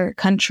or another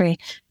country,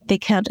 they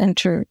can't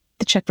enter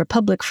the Czech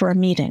Republic for a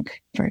meeting,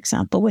 for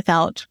example,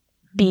 without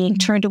being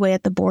turned away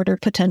at the border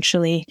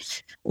potentially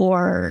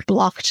or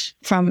blocked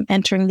from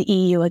entering the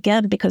EU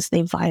again because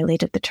they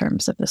violated the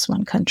terms of this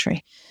one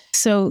country.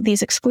 So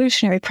these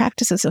exclusionary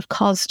practices have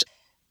caused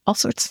all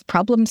sorts of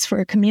problems for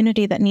a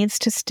community that needs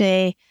to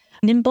stay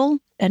nimble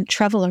and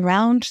travel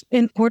around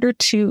in order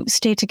to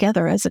stay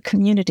together as a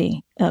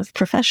community of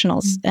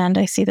professionals. And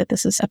I see that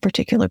this is a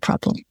particular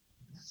problem.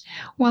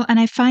 Well, and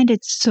I find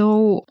it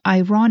so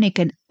ironic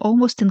and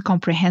almost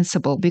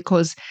incomprehensible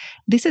because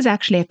this is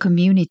actually a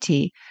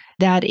community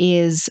that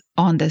is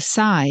on the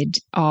side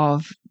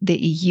of the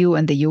EU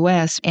and the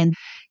US. And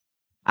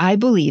I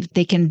believe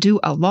they can do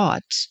a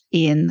lot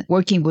in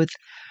working with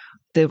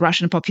the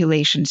Russian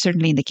population,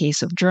 certainly in the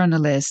case of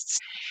journalists.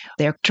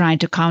 They're trying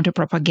to counter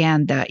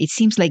propaganda. It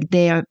seems like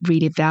they are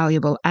really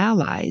valuable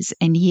allies.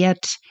 And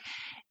yet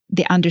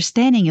the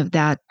understanding of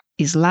that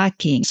is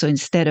lacking. So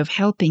instead of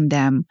helping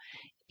them,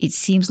 it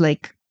seems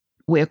like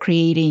we're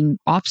creating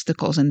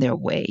obstacles in their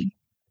way.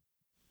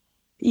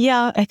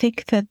 Yeah, I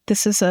think that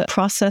this is a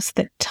process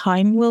that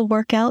time will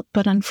work out,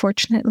 but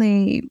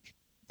unfortunately,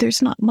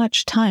 there's not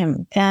much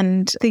time.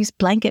 And these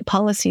blanket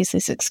policies,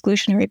 these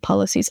exclusionary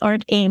policies,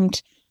 aren't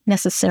aimed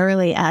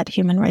necessarily at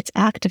human rights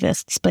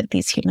activists, but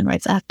these human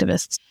rights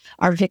activists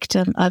are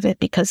victim of it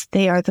because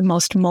they are the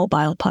most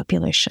mobile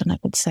population, I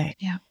would say,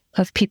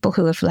 of people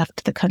who have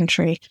left the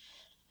country.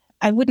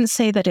 I wouldn't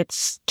say that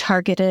it's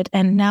targeted.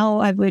 And now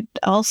I would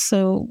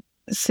also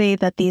say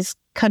that these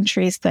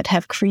countries that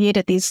have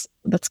created these,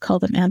 let's call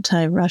them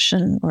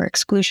anti-Russian or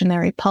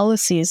exclusionary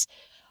policies,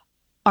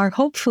 are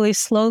hopefully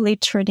slowly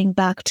turning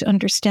back to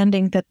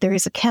understanding that there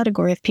is a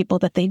category of people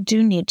that they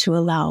do need to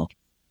allow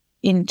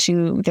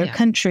into their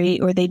country,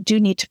 or they do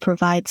need to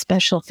provide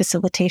special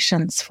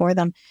facilitations for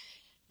them.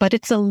 But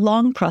it's a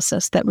long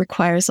process that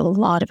requires a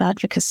lot of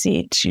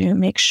advocacy to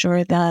make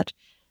sure that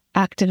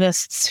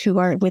activists who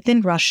are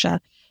within Russia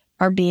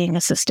are being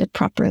assisted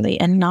properly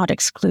and not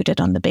excluded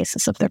on the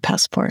basis of their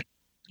passport.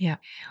 Yeah.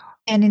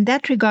 And in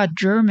that regard,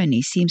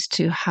 Germany seems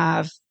to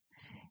have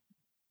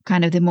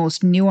kind of the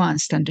most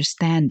nuanced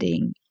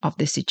understanding of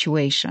the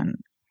situation.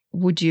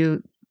 Would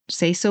you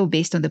say so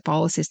based on the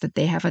policies that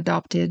they have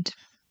adopted?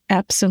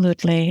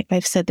 Absolutely.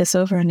 I've said this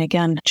over and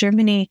again.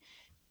 Germany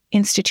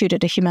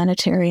instituted a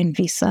humanitarian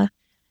visa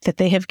that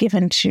they have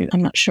given to,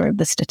 I'm not sure of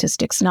the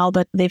statistics now,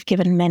 but they've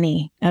given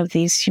many of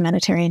these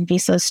humanitarian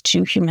visas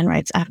to human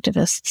rights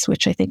activists,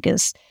 which I think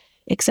is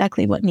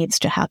exactly what needs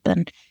to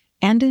happen.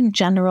 And in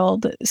general,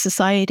 the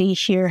society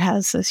here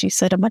has, as you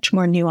said, a much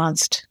more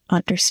nuanced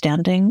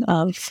understanding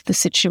of the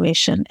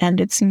situation.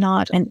 And it's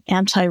not an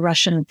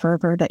anti-Russian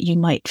fervor that you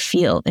might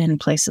feel in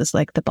places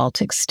like the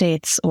Baltic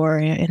states or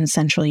in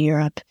Central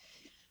Europe.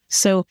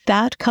 So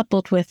that,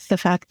 coupled with the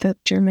fact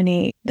that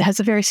Germany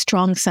has a very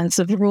strong sense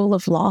of the rule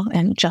of law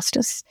and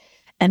justice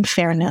and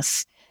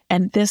fairness.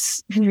 And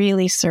this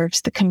really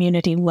serves the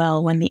community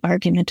well when the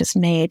argument is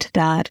made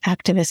that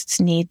activists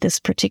need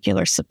this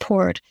particular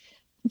support.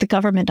 The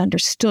government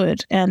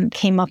understood and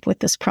came up with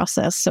this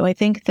process. So I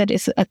think that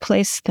is a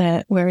place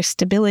that where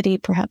stability,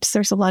 perhaps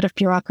there's a lot of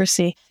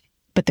bureaucracy,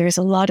 but there's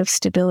a lot of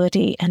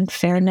stability and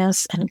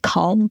fairness and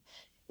calm,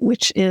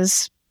 which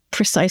is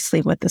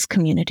precisely what this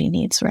community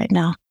needs right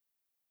now.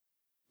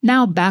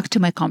 Now back to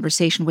my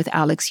conversation with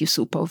Alex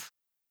Yusupov.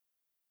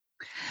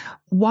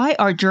 Why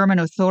are German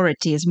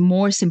authorities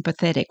more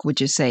sympathetic,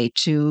 would you say,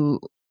 to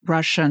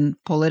Russian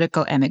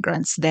political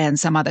immigrants than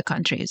some other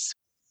countries?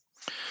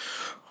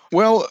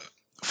 Well,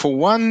 for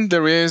one,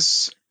 there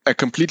is a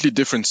completely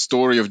different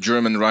story of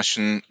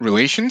German-Russian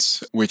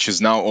relations, which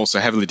is now also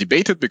heavily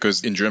debated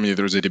because in Germany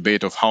there is a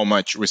debate of how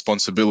much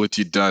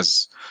responsibility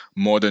does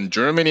modern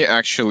Germany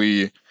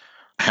actually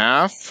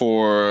have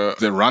for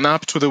the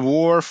run-up to the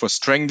war, for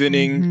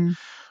strengthening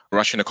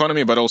Russian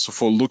economy, but also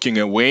for looking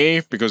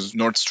away, because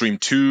Nord Stream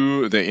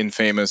 2, the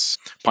infamous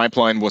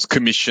pipeline, was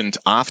commissioned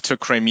after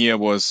Crimea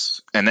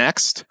was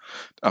annexed,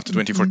 after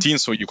 2014.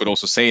 So you could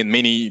also say in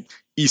many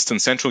Eastern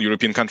Central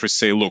European countries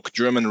say, look,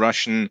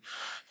 German-Russian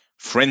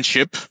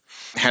friendship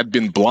had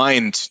been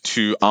blind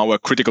to our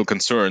critical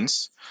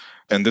concerns.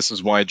 And this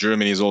is why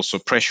Germany is also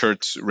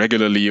pressured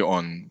regularly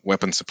on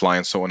weapon supply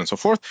and so on and so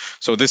forth.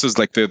 So this is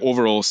like the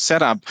overall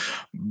setup.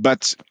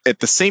 But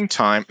at the same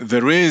time,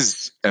 there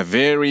is a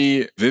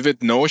very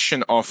vivid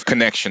notion of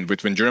connection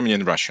between Germany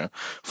and Russia.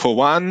 For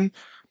one,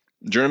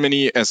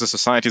 Germany as a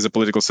society, as a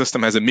political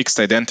system, has a mixed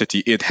identity.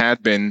 It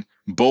had been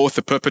both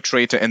the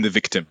perpetrator and the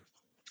victim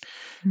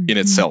in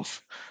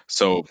itself.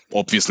 So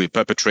obviously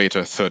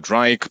perpetrator, Third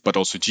Reich, but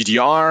also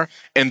GDR,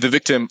 and the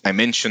victim, I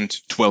mentioned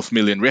 12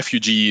 million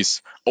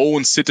refugees,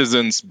 own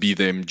citizens, be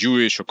them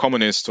Jewish or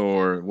communist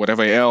or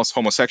whatever else,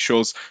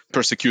 homosexuals,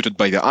 persecuted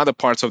by the other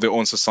parts of their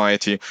own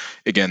society.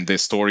 Again, the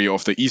story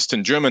of the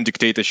Eastern German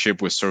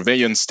dictatorship with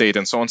surveillance state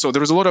and so on. So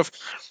there is a lot of,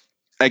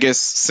 I guess,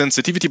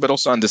 sensitivity, but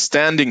also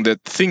understanding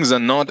that things are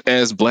not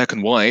as black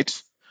and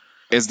white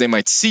as they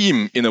might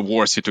seem in a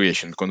war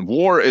situation. Because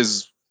war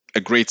is a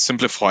great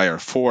simplifier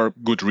for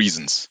good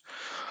reasons.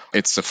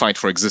 It's a fight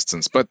for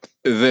existence. But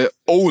the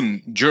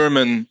own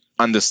German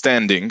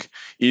understanding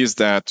is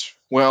that,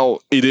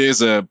 well, it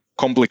is a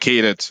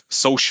complicated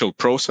social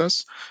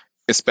process,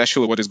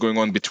 especially what is going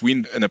on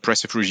between an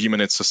oppressive regime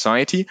and its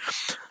society.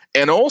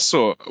 And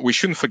also, we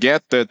shouldn't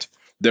forget that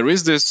there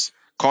is this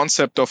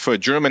concept of a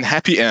German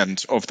happy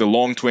end of the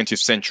long 20th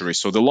century.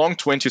 So the long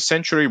 20th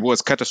century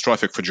was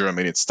catastrophic for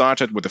Germany. It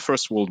started with the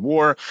First World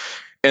War,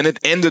 and it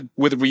ended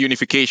with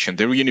reunification,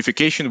 the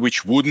reunification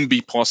which wouldn't be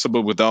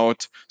possible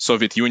without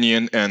Soviet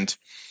Union and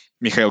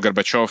Mikhail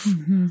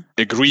Gorbachev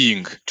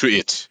agreeing to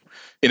it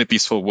in a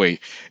peaceful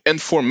way.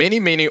 And for many,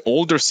 many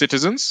older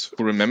citizens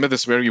who remember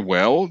this very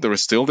well, there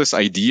is still this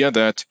idea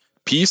that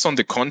peace on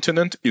the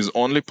continent is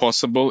only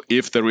possible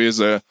if there is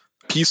a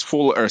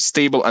peaceful or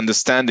stable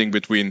understanding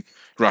between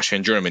Russia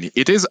and Germany.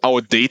 It is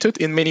outdated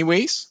in many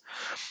ways,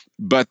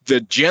 but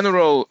the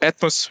general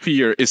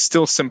atmosphere is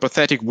still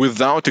sympathetic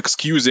without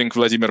excusing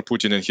Vladimir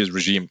Putin and his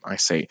regime, I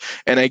say.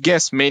 And I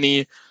guess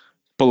many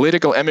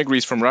political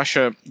emigres from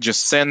Russia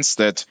just sense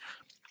that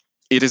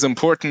it is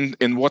important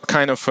in what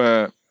kind of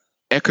a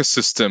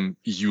ecosystem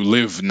you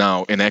live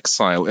now in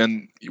exile.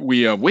 And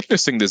we are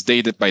witnessing this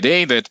day by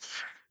day that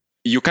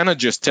you cannot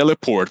just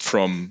teleport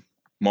from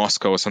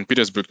Moscow or St.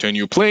 Petersburg to a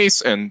new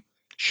place and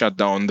shut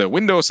down the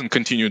windows and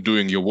continue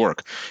doing your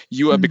work.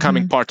 You are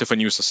becoming part of a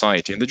new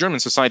society. And the German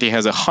society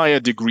has a higher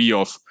degree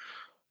of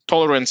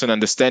tolerance and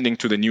understanding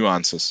to the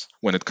nuances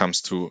when it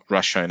comes to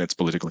Russia and its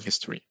political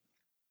history.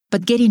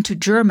 But getting to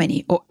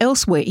Germany, or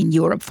elsewhere in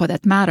Europe for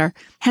that matter,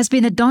 has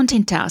been a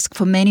daunting task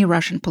for many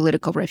Russian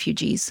political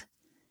refugees.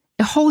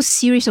 A whole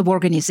series of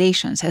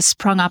organizations has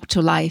sprung up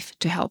to life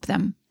to help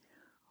them.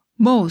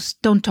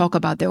 Most don't talk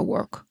about their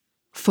work,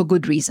 for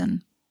good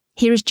reason.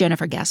 Here is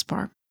Jennifer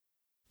Gaspar.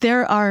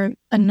 There are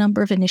a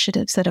number of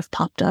initiatives that have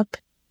popped up.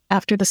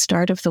 After the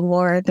start of the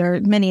war, there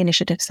are many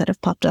initiatives that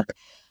have popped up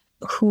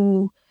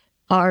who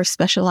are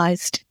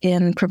specialized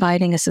in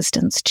providing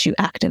assistance to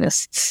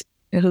activists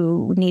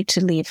who need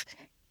to leave.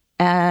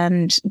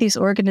 And these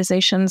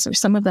organizations, or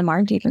some of them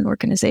aren't even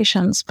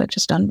organizations, but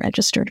just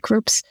unregistered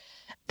groups,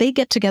 they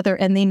get together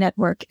and they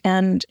network.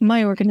 And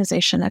my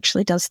organization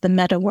actually does the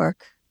meta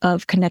work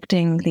of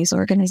connecting these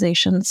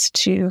organizations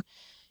to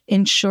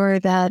ensure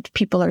that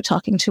people are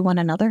talking to one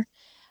another.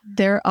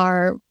 There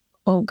are,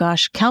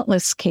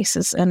 countless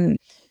cases, and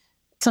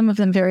some of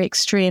them very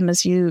extreme,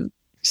 as you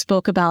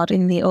spoke about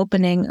in the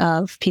opening,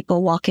 of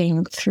people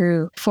walking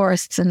through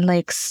forests and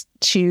lakes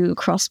to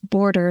cross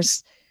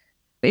borders.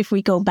 If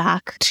we go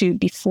back to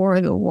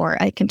before the war,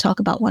 I can talk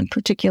about one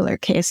particular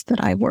case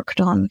that I worked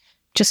on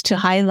just to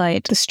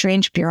highlight the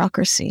strange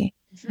bureaucracy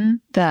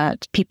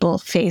that people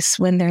face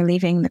when they're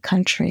leaving the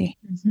country.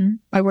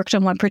 I worked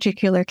on one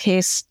particular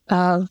case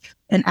of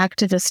an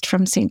activist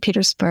from St.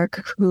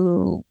 Petersburg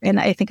who, and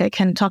I think I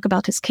can talk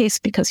about his case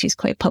because he's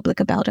quite public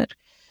about it.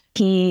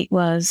 He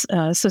was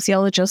a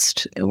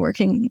sociologist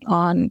working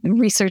on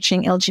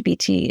researching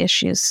LGBT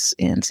issues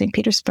in St.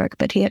 Petersburg,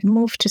 but he had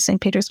moved to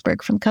St.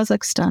 Petersburg from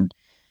Kazakhstan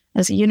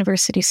as a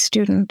university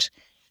student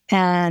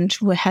and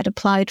had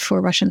applied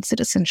for Russian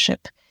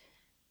citizenship.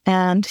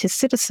 And his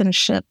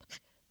citizenship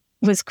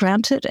was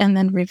granted and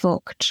then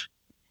revoked.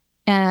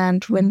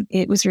 And when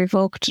it was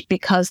revoked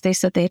because they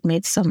said they had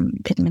made some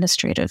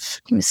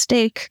administrative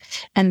mistake,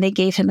 and they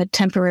gave him a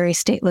temporary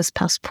stateless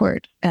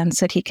passport and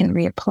said he can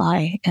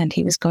reapply. And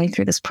he was going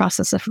through this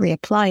process of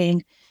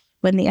reapplying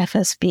when the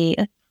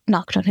FSB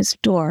knocked on his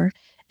door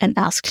and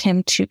asked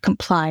him to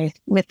comply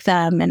with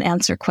them and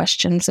answer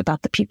questions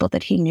about the people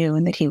that he knew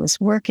and that he was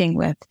working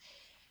with.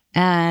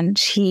 And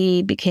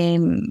he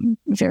became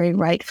very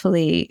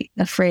rightfully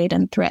afraid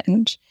and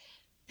threatened.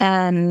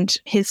 And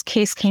his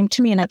case came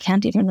to me, and I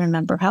can't even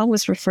remember how it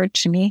was referred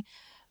to me,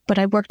 but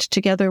I worked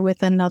together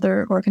with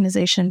another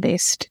organization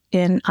based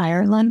in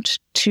Ireland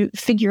to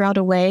figure out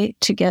a way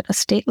to get a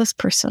stateless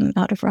person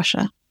out of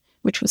Russia,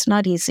 which was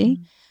not easy.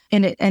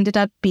 And it ended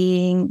up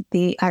being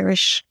the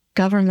Irish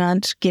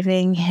government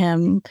giving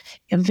him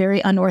a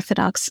very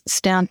unorthodox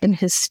stamp in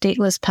his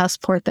stateless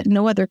passport that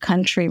no other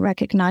country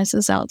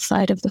recognizes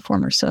outside of the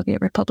former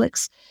Soviet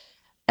republics.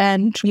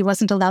 And he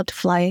wasn't allowed to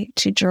fly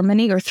to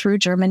Germany or through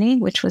Germany,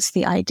 which was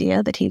the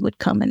idea that he would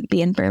come and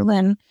be in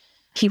Berlin.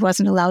 He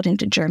wasn't allowed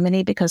into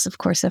Germany because, of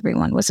course,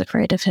 everyone was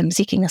afraid of him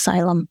seeking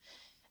asylum.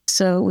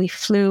 So we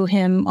flew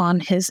him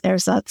on his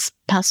ersatz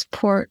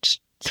passport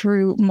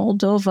through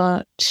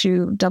Moldova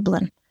to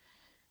Dublin.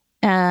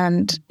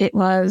 And it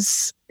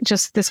was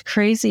just this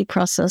crazy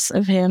process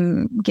of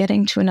him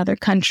getting to another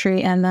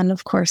country. And then,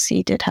 of course,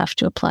 he did have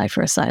to apply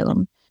for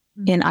asylum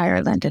in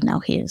Ireland. And now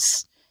he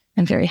is,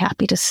 I'm very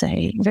happy to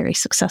say, very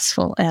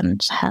successful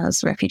and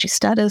has refugee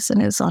status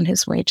and is on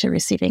his way to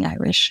receiving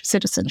Irish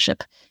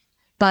citizenship.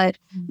 But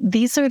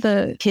these are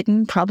the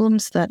hidden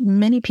problems that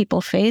many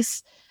people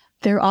face.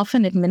 They're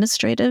often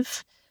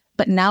administrative.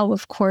 But now,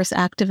 of course,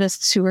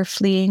 activists who are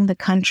fleeing the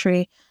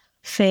country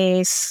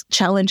face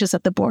challenges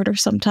at the border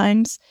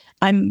sometimes.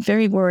 I'm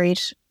very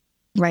worried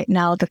right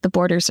now that the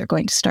borders are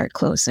going to start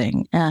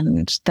closing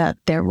and that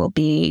there will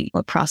be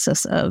a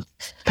process of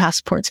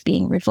passports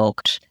being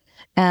revoked,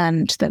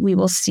 and that we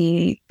will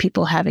see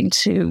people having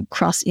to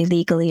cross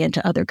illegally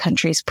into other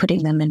countries,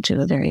 putting them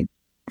into a very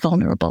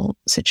vulnerable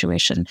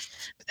situation.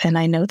 And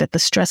I know that the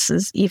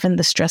stresses, even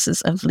the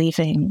stresses of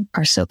leaving,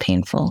 are so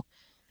painful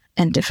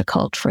and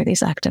difficult for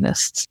these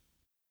activists.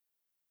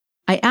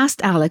 I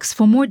asked Alex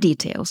for more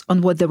details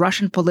on what the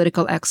Russian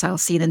political exile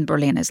scene in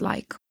Berlin is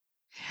like.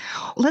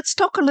 Let's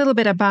talk a little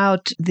bit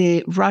about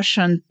the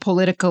Russian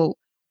political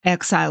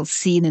exile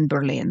scene in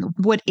Berlin.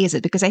 What is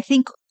it? Because I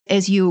think,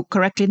 as you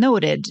correctly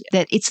noted,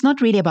 that it's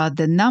not really about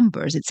the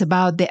numbers. It's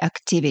about the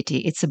activity.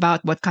 It's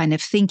about what kind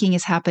of thinking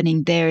is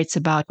happening there. It's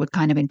about what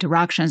kind of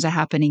interactions are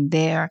happening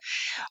there.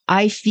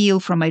 I feel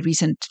from my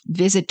recent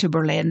visit to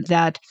Berlin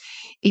that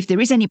if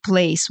there is any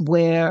place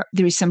where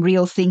there is some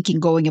real thinking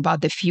going about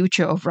the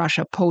future of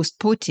Russia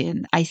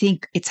post-Putin, I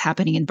think it's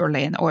happening in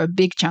Berlin, or a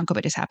big chunk of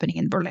it is happening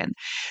in Berlin.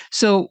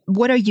 So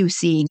what are you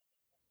seeing?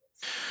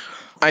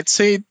 I'd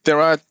say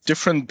there are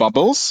different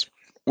bubbles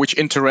which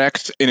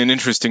interact in an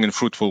interesting and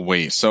fruitful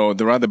way. So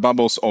there are the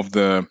bubbles of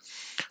the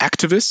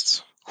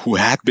activists who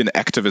had been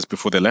activists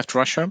before they left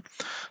Russia.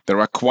 There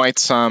are quite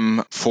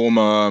some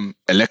former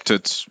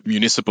elected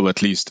municipal,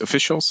 at least,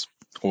 officials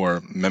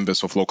or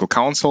members of local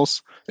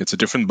councils. It's a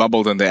different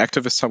bubble than the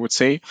activists, I would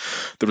say.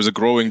 There is a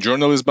growing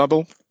journalist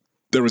bubble.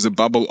 There is a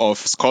bubble of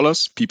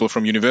scholars, people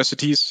from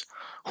universities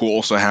who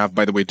also have,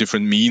 by the way,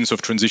 different means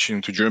of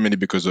transitioning to Germany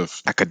because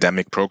of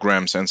academic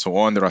programs and so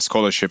on. There are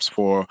scholarships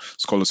for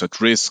scholars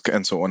at risk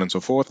and so on and so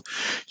forth.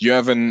 You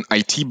have an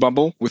IT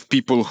bubble with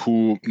people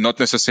who not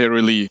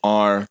necessarily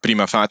are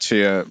prima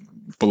facie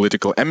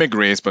political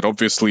emigres, but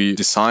obviously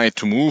decide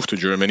to move to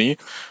Germany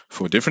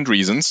for different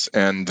reasons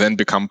and then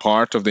become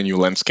part of the new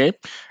landscape.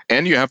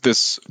 And you have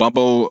this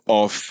bubble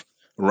of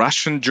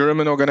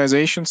Russian-German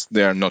organizations.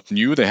 They are not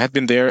new. They had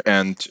been there.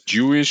 And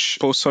Jewish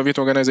post-Soviet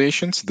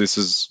organizations. This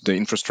is the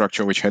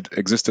infrastructure which had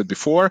existed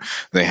before.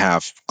 They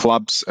have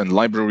clubs and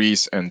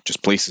libraries and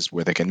just places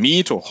where they can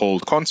meet or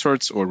hold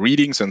concerts or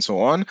readings and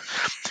so on.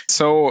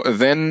 So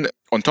then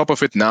on top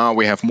of it, now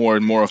we have more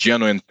and more of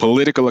genuine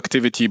political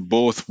activity,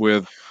 both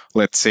with,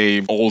 let's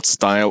say,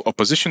 old-style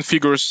opposition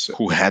figures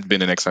who had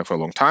been in exile for a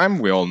long time.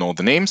 We all know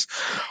the names.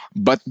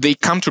 But they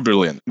come to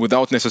Berlin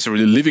without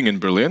necessarily living in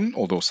Berlin,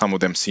 although some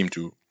of them seem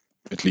to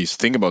at least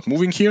think about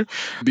moving here,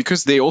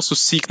 because they also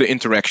seek the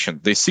interaction.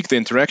 They seek the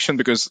interaction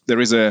because there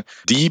is a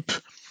deep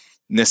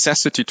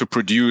necessity to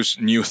produce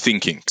new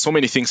thinking. So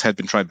many things had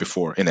been tried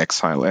before in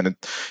exile, and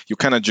you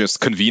cannot just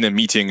convene a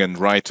meeting and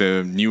write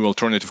a new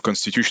alternative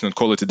constitution and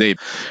call it a day.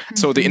 Mm-hmm.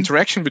 So the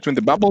interaction between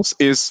the bubbles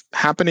is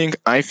happening,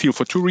 I feel,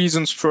 for two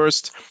reasons.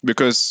 First,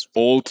 because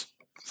old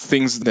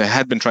things that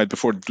had been tried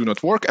before do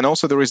not work. And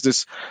also there is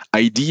this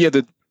idea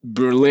that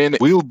Berlin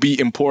will be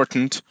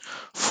important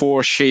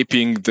for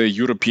shaping the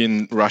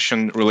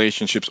European-Russian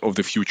relationships of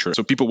the future.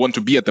 So people want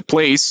to be at the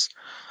place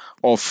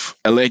of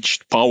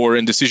alleged power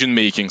and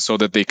decision-making so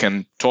that they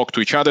can talk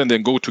to each other and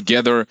then go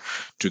together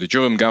to the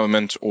German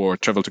government or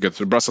travel together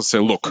to Brussels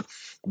and say, look,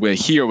 we're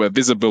here, we're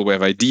visible, we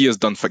have ideas,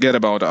 don't forget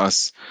about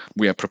us,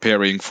 we are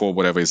preparing for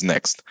whatever is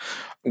next.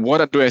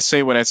 What do I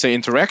say when I say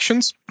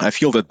interactions? I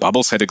feel that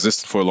bubbles had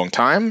existed for a long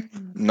time,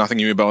 nothing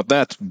new about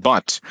that,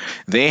 but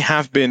they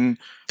have been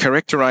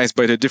characterized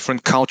by the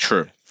different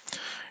culture.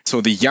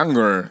 So the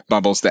younger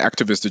bubbles, the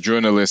activists, the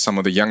journalists, some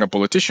of the younger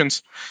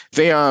politicians,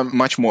 they are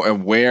much more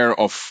aware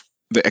of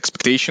the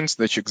expectations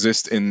that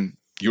exist in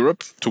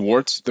Europe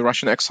towards the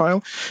Russian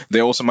exile.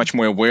 They're also much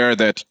more aware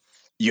that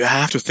you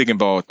have to think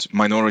about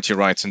minority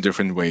rights in a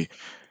different way,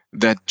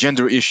 that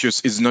gender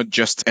issues is not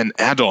just an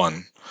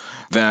add-on,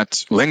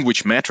 that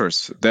language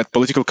matters, that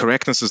political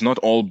correctness is not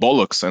all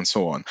bollocks and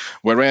so on.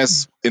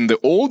 Whereas in the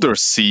older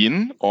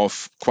scene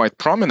of quite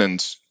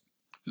prominent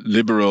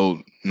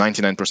liberal,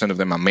 99% of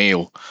them are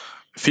male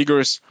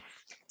figures,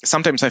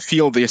 sometimes I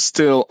feel they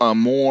still are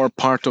more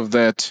part of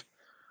that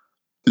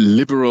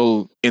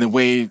liberal, in a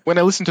way. When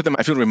I listen to them,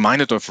 I feel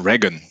reminded of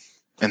Reagan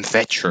and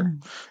Thatcher.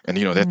 And,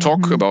 they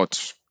talk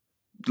about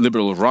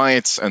liberal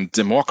rights and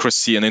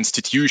democracy and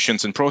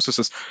institutions and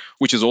processes,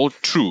 which is all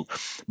true.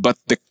 But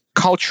the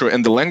culture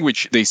and the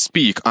language they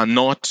speak are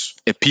not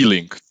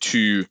appealing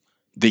to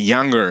the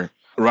younger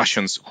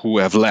Russians who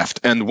have left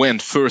and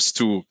went first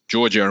to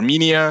Georgia,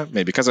 Armenia,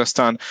 maybe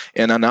Kazakhstan,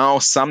 and are now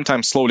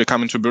sometimes slowly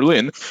coming to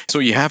Berlin. So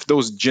you have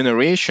those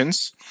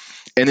generations,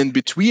 and in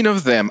between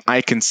of them,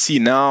 I can see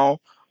now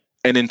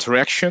an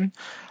interaction,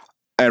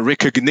 a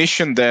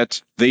recognition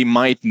that they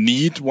might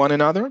need one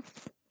another,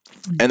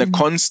 and a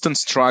constant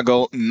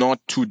struggle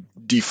not to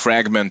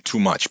defragment too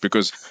much.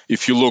 Because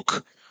if you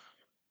look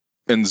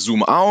and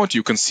zoom out,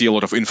 you can see a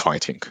lot of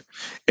infighting.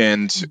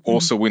 And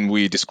also when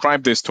we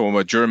describe this to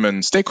our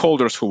German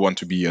stakeholders who want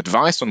to be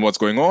advised on what's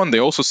going on, they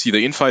also see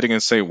the infighting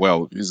and say,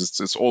 well,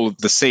 it's all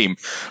the same.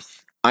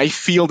 I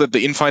feel that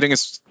the infighting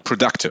is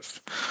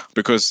productive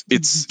because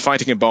it's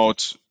fighting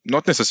about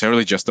not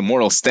necessarily just the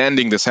moral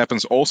standing, this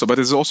happens also, but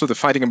it's also the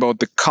fighting about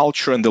the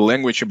culture and the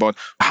language about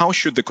how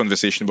should the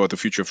conversation about the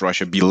future of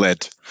Russia be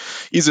led.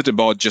 Is it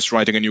about just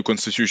writing a new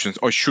constitution,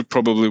 or should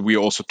probably we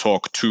also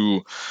talk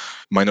to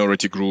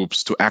minority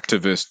groups, to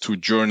activists, to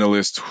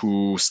journalists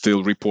who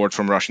still report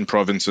from Russian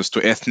provinces,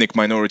 to ethnic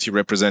minority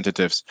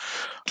representatives,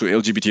 to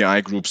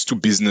LGBTI groups, to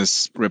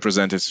business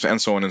representatives,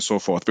 and so on and so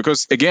forth.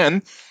 Because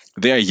again,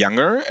 they are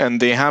younger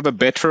and they have a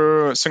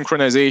better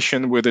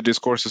synchronization with the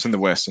discourses in the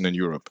West and in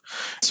Europe.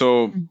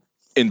 So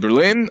in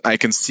Berlin, I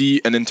can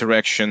see an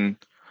interaction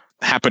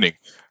happening.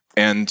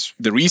 And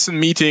the recent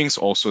meetings,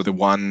 also the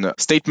one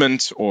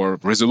statement or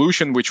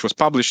resolution which was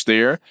published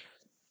there,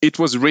 it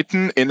was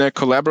written in a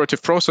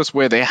collaborative process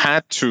where they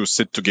had to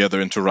sit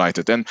together and to write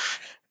it. And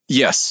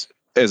yes,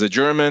 as a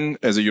German,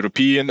 as a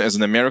European, as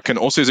an American,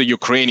 also as a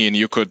Ukrainian,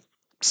 you could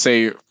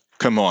say,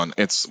 come on,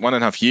 it's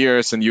 1.5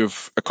 years and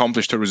you've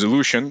accomplished a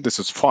resolution. This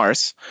is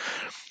farce.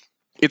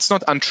 It's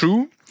not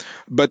untrue,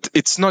 but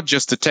it's not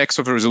just the text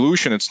of a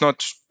resolution. It's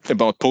not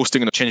about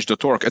posting on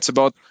change.org. It's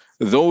about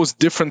those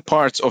different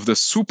parts of the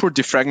super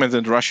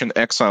defragmented Russian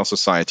exile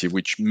society,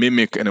 which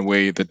mimic in a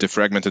way the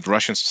defragmented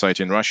Russian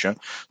society in Russia,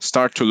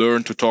 start to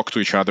learn to talk to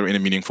each other in a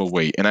meaningful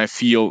way. And I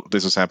feel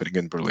this is happening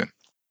in Berlin.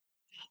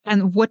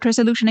 And what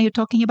resolution are you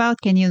talking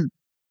about? Can you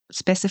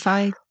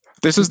specify?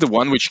 This is the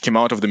one which came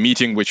out of the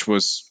meeting, which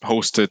was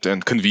hosted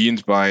and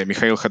convened by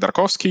Mikhail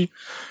Khodorkovsky,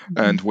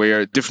 and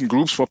where different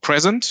groups were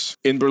present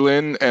in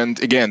Berlin.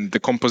 And again, the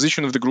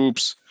composition of the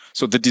groups,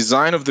 so the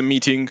design of the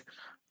meeting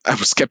I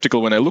was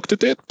skeptical when I looked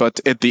at it, but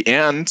at the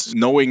end,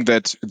 knowing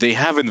that they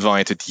have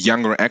invited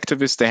younger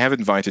activists, they have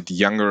invited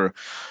younger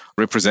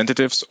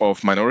representatives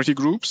of minority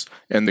groups,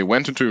 and they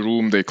went into a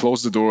room, they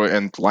closed the door,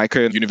 and like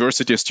a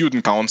university, a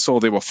student council,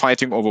 they were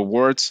fighting over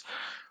words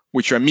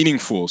which are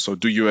meaningful. So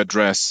do you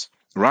address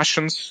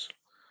Russians?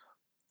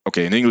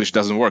 Okay, in English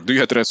doesn't work. Do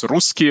you address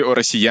Ruski or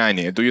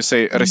Россияне? Do you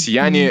say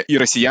Россияне и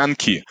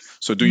Россиянки?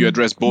 So do you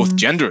address both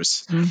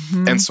genders?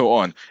 And so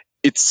on.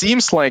 It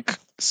seems like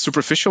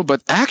superficial,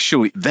 but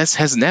actually this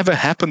has never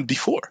happened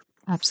before.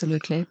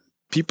 Absolutely.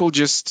 People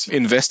just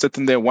invested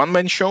in their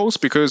one-man shows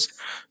because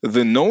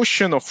the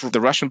notion of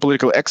the Russian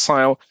political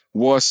exile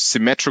was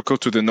symmetrical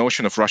to the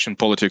notion of Russian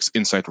politics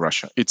inside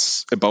Russia.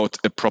 It's about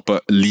a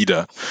proper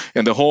leader.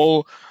 And the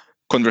whole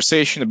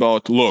conversation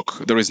about,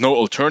 look, there is no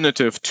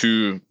alternative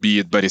to, be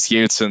it Boris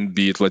Yeltsin,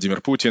 be it Vladimir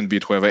Putin, be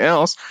it whoever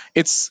else,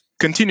 it's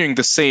continuing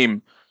the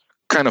same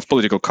kind of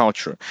political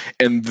culture.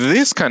 And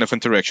this kind of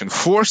interaction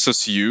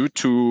forces you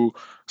to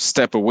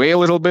step away a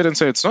little bit and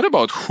say, it's not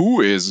about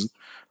who is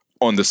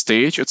on the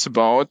stage, it's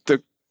about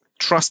the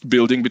trust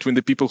building between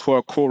the people who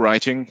are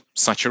co-writing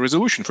such a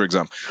resolution, for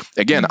example.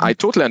 Again, I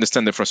totally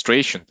understand the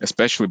frustration,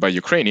 especially by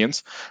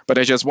Ukrainians, but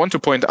I just want to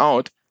point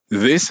out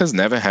this has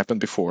never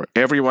happened before.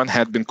 Everyone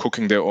had been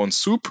cooking their own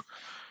soup,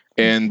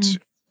 and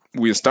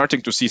we are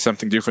starting to see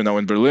something different now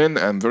in Berlin.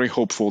 I'm very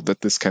hopeful that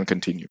this can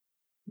continue.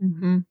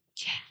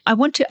 I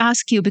want to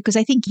ask you, because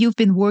I think you've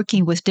been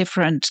working with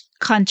different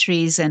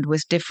countries and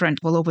with different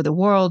all over the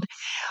world.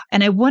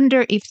 And I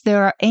wonder if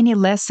there are any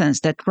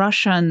lessons that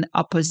Russian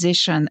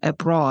opposition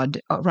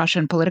abroad,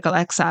 Russian political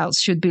exiles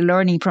should be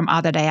learning from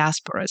other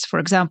diasporas. For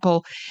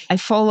example, I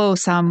follow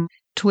some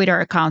Twitter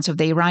accounts of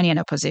the Iranian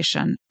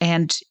opposition,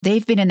 and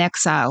they've been in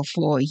exile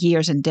for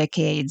years and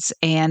decades,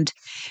 and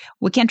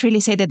we can't really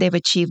say that they've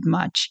achieved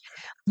much.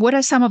 What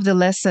are some of the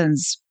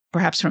lessons,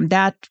 perhaps from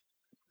that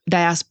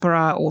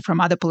diaspora or from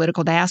other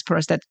political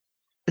diasporas, that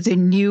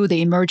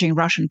the emerging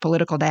Russian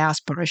political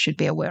diaspora should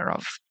be aware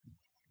of?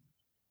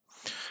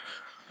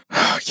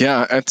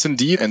 Yeah, it's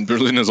indeed. And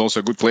Berlin is also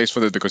a good place for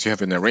that because you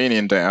have an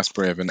Iranian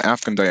diaspora, you have an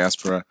Afghan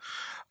diaspora,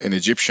 an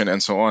Egyptian,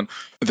 and so on.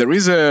 There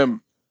is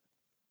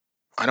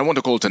I don't want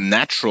to call it a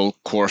natural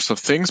course of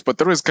things, but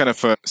there is kind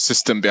of a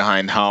system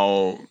behind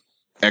how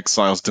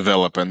exiles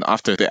develop. And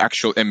after the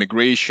actual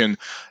emigration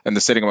and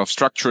the setting up of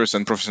structures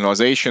and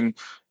professionalization,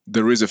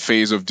 there is a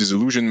phase of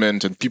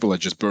disillusionment and people are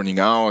just burning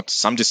out.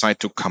 Some decide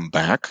to come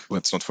back.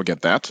 Let's not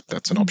forget that.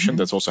 That's an option.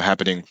 That's also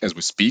happening as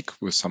we speak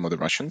with some of the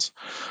Russians.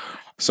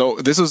 So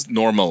this is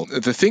normal.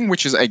 The thing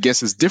which is, I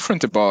guess, is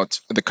different about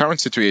the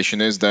current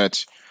situation is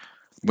that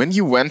when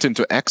you went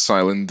into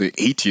exile in the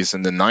 80s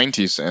and the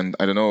 90s and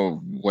I don't know,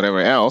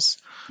 whatever else,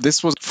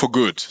 this was for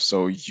good.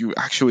 So you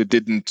actually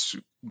didn't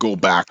go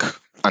back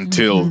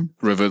until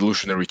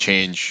revolutionary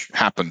change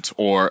happened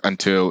or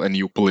until a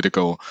new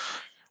political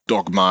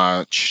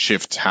dogma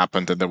shift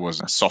happened and there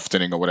was a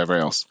softening or whatever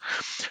else.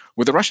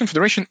 With the Russian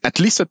Federation, at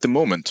least at the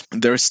moment,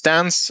 their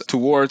stance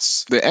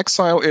towards the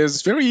exile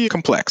is very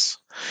complex.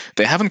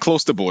 They haven't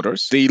closed the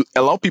borders. They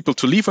allow people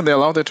to leave and they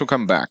allow them to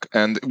come back.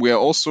 And we are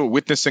also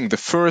witnessing the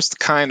first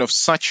kind of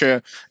such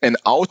an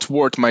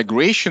outward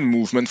migration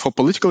movement for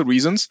political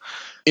reasons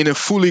in a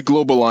fully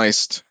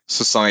globalized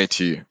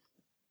society.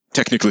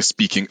 Technically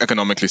speaking,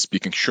 economically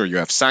speaking, sure, you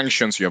have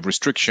sanctions, you have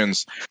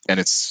restrictions, and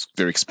it's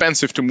very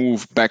expensive to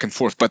move back and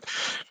forth, but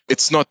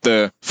it's not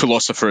the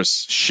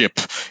philosopher's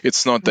ship.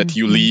 It's not that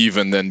you leave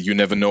and then you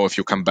never know if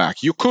you come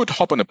back. You could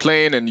hop on a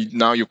plane and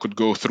now you could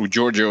go through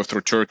Georgia or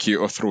through Turkey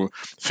or through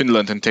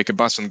Finland and take a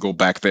bus and go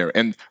back there.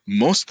 And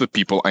most of the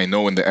people I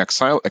know in the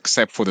exile,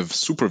 except for the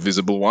super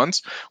visible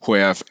ones who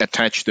have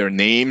attached their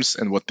names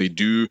and what they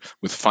do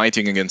with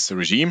fighting against the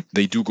regime,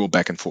 they do go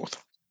back and forth.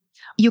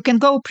 You can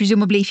go,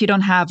 presumably, if you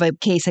don't have a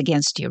case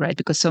against you, right?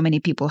 Because so many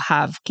people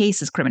have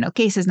cases, criminal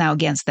cases now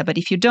against them. But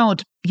if you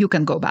don't, you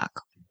can go back.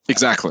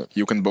 Exactly.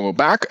 You can go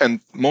back.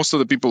 And most of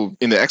the people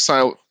in the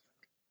exile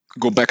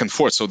go back and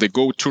forth. So they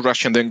go to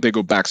Russia and then they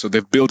go back. So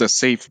they've built a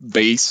safe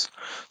base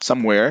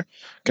somewhere.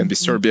 Can be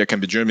Serbia,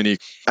 can be Germany.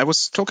 I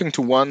was talking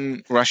to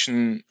one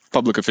Russian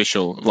public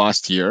official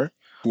last year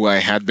who I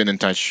had been in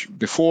touch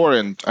before,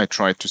 and I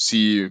tried to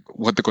see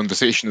what the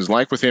conversation is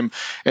like with him.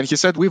 And he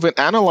said, we've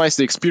analyzed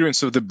the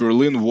experience of the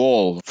Berlin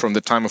Wall from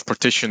the time of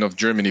partition of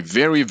Germany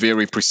very,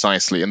 very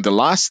precisely. And the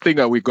last thing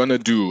that we're going to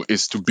do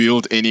is to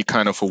build any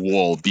kind of a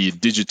wall, be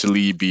it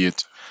digitally, be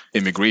it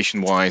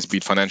immigration-wise, be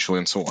it financially,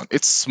 and so on.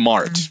 It's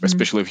smart,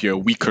 especially if you're a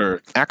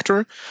weaker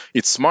actor.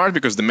 It's smart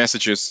because the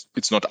message is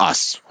it's not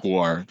us who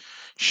are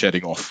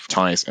shedding off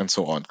ties and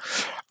so on.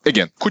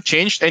 Again, could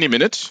change any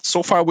minute.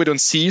 So far, we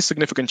don't see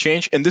significant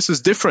change. And this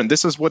is different.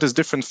 This is what is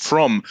different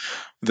from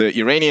the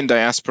Iranian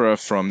diaspora,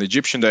 from the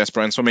Egyptian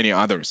diaspora, and so many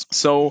others.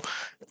 So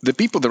the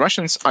people, the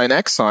Russians in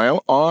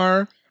exile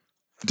are,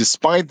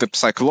 despite the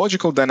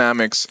psychological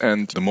dynamics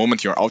and the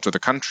moment you're out of the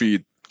country,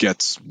 it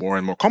gets more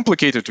and more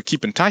complicated to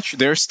keep in touch,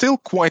 they're still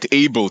quite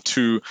able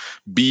to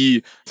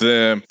be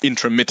the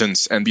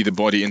intermittence and be the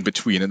body in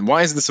between. And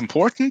why is this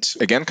important?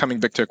 Again, coming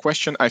back to a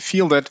question, I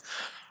feel that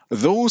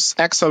those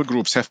exile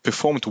groups have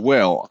performed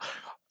well,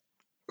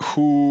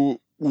 who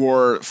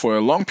were for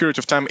a long period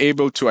of time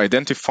able to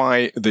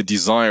identify the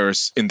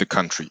desires in the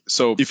country.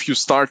 So if you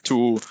start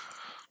to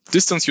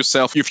distance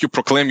yourself, if you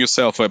proclaim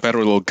yourself a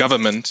parallel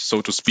government,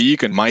 so to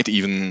speak, and might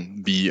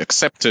even be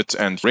accepted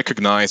and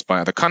recognized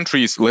by other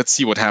countries. Let's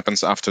see what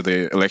happens after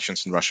the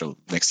elections in Russia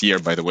next year,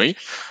 by the way,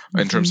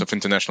 in terms of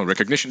international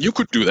recognition. You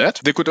could do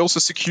that. They could also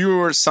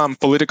secure some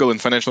political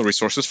and financial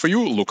resources for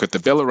you. Look at the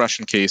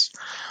Belarusian case.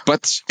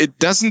 But it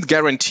doesn't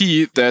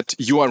guarantee that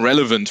you are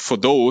relevant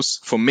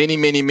for many,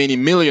 many, many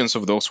millions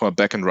of those who are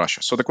back in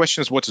Russia. So the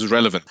question is, what is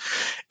relevant?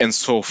 And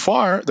so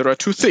far, there are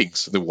two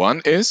things. The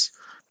one is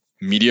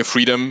media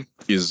freedom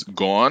is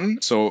gone.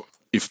 So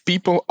if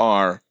people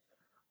are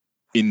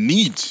in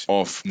need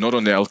of not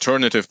only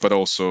alternative, but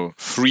also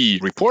free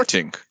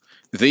reporting,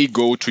 they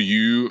go to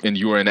you and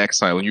you are in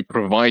exile and you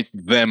provide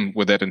them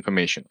with that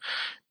information.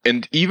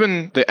 And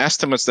even the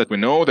estimates that we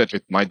know that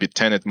it might be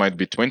 10, it might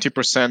be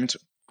 20%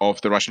 of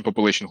the Russian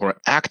population who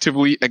are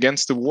actively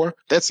against the war,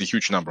 that's a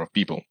huge number of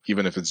people,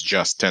 even if it's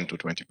just 10 to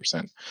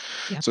 20%.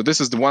 Yeah. So this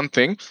is the one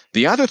thing.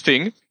 The other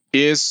thing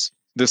is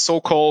the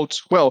so-called,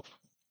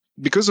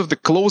 because of the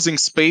closing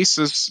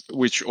spaces,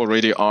 which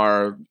already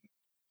are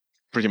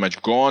pretty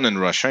much gone in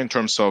Russia in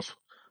terms of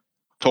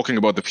talking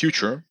about the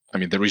future. I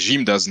mean, the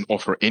regime doesn't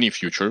offer any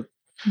future.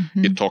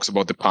 It talks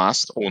about the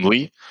past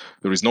only.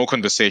 There is no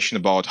conversation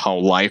about how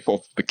life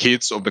of the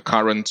kids of the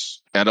current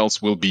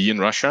adults will be in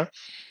Russia.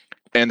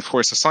 And for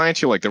a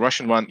society like the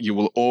Russian one, you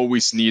will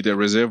always need a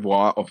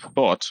reservoir of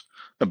thought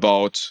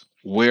about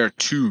where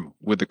to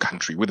with the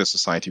country, with the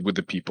society, with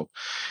the people.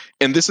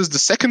 And this is the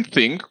second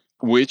thing,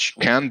 which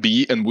can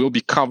be and will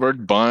be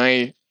covered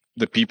by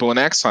the people in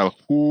exile,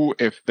 who,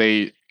 if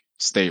they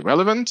stay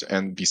relevant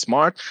and be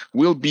smart,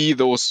 will be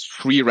those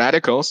free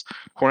radicals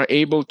who are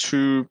able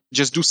to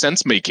just do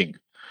sense making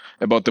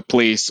about the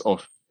place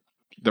of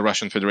the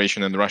Russian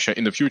Federation and Russia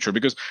in the future.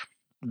 Because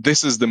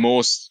this is the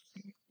most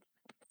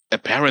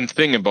apparent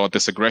thing about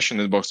this aggression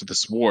and about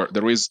this war.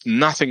 There is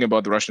nothing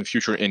about the Russian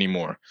future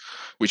anymore,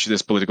 which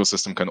this political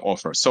system can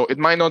offer. So it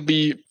might not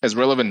be as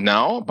relevant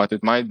now, but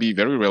it might be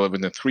very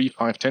relevant in 3,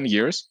 5, 10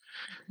 years.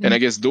 And I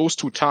guess those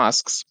two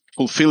tasks,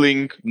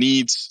 fulfilling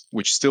needs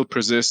which still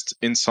persist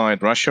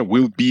inside Russia,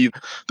 will be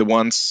the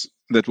ones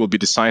that will be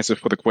decisive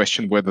for the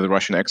question whether the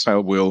Russian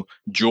exile will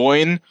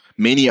join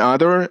many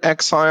other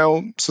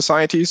exile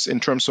societies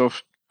in terms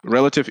of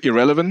relative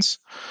irrelevance,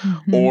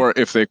 or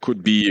if they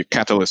could be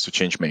catalysts to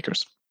change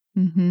makers.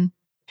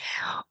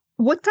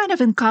 What kind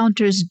of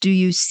encounters do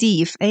you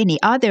see, if any?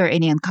 Are there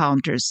any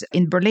encounters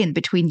in Berlin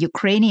between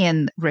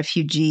Ukrainian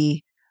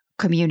refugee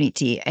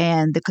community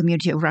and the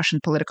community of Russian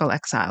political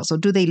exiles, or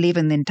do they live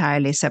in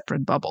entirely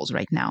separate bubbles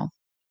right now?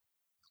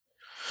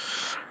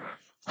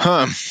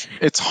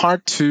 It's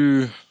hard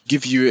to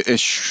give you a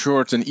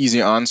short and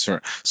easy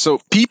answer. So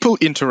people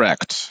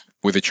interact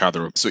with each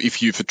other. So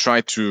if you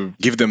try to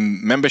give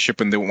them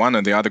membership in the one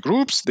and the other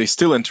groups, they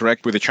still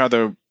interact with each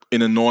other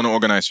in a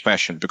non-organized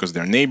fashion because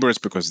they're neighbors,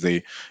 because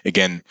they,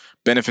 again,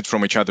 benefit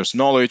from each other's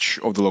knowledge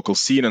of the local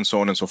scene and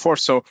so on and so forth.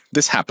 So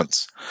this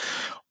happens.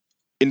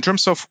 In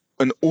terms of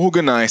an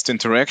organized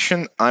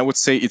interaction, I would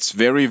say it's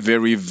very,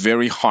 very,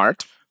 very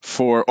hard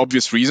for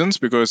obvious reasons,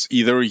 because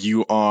either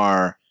you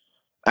are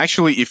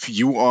actually, if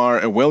you are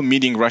a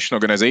well-meaning Russian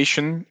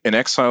organization in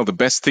exile, the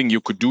best thing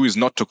you could do is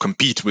not to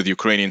compete with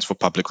Ukrainians for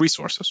public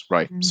resources,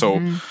 right? So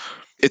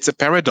it's a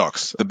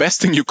paradox. The best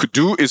thing you could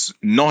do is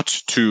not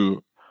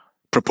to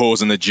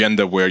propose an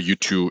agenda where you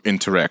two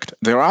interact.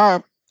 There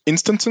are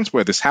instances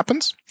where this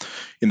happens.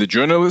 In the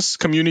journalist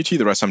community,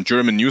 there are some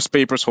German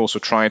newspapers who also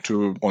try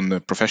to, on the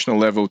professional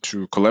level,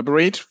 to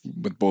collaborate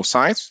with both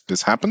sides.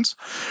 This happens.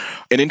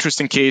 An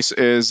interesting case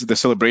is the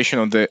celebration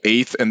on the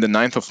 8th and the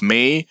 9th of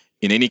May.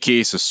 In any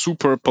case, a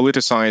super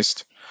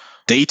politicized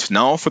date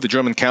now for the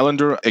German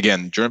calendar.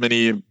 Again,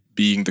 Germany,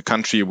 being the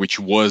country which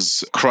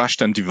was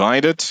crushed and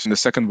divided in the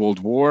Second World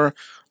War,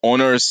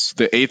 honors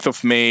the 8th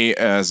of May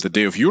as the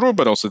day of Europe,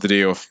 but also the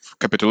day of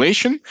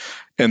capitulation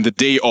and the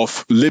day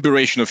of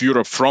liberation of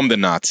Europe from the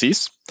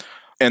Nazis.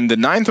 And the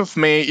 9th of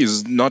May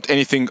is not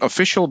anything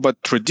official,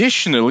 but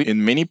traditionally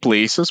in many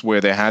places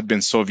where there had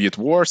been Soviet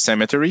war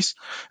cemeteries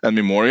and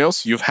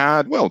memorials, you've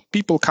had,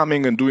 people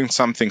coming and doing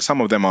something.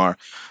 Some of them are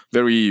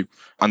very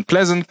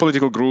unpleasant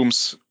political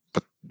groups,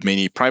 but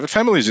many private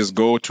families just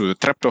go to the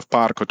Treptov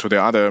Park or to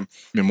the other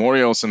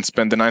memorials and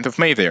spend the 9th of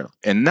May there.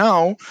 And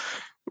now,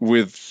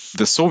 with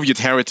the Soviet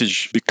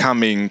heritage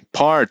becoming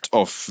part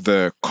of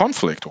the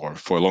conflict, or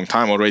for a long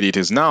time already it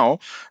is now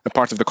a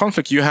part of the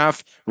conflict, you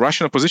have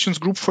Russian opposition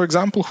groups, for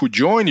example, who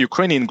join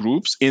Ukrainian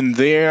groups in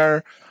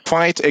their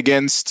fight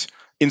against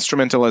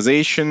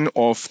instrumentalization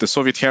of the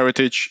Soviet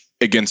heritage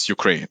against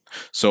Ukraine.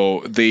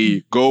 So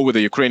they go with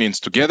the Ukrainians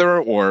together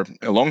or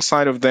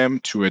alongside of them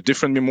to a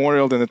different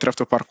memorial than the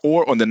Treptov Park,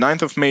 or on the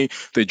 9th of May,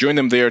 they join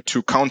them there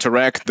to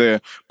counteract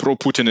the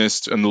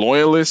pro-Putinist and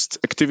loyalist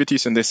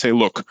activities. And they say,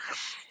 look,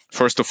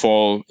 first of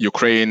all,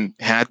 Ukraine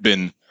had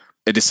been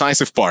a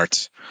decisive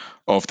part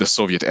of the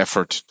Soviet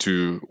effort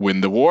to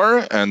win the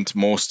war, and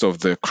most of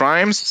the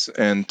crimes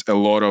and a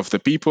lot of the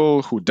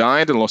people who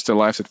died and lost their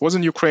lives, it was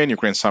in Ukraine.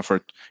 Ukraine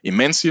suffered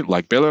immensely,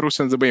 like Belarus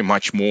in the way,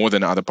 much more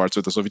than other parts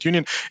of the Soviet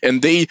Union.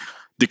 And they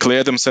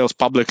declare themselves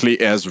publicly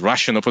as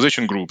Russian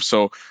opposition group.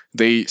 So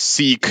they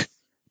seek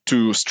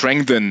to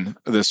strengthen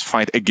this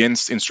fight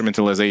against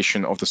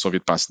instrumentalization of the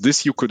Soviet past.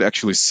 This you could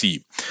actually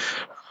see.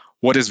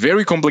 What is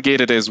very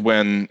complicated is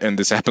when, and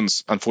this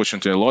happens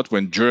unfortunately a lot,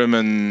 when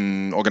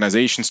German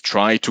organizations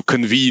try to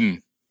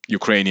convene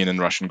Ukrainian and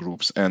Russian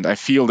groups. And I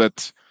feel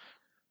that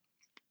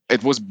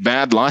it was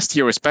bad last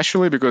year,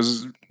 especially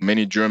because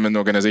many German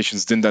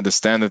organizations didn't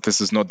understand that this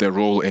is not their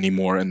role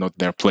anymore and not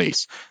their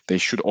place. They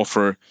should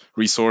offer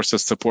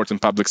resources, support in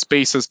public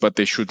spaces, but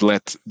they should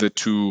let the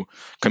two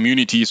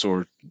communities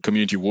or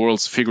community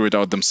worlds figure it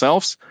out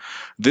themselves.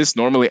 This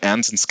normally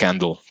ends in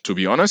scandal, to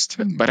be honest.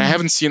 But I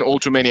haven't seen all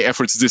too many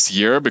efforts this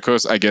year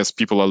because I guess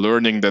people are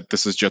learning that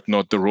this is just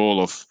not the role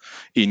of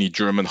any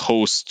German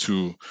host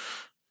to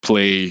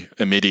play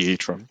a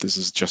mediator. This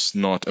is just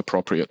not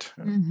appropriate.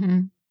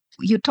 Mm-hmm.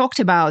 You talked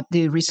about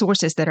the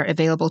resources that are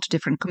available to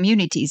different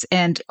communities.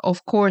 And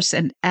of course,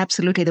 and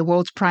absolutely, the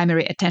world's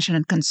primary attention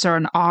and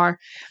concern are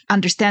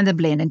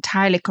understandably and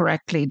entirely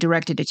correctly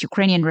directed at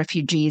Ukrainian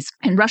refugees.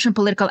 And Russian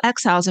political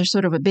exiles are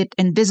sort of a bit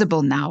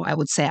invisible now, I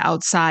would say,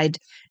 outside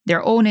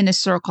their own inner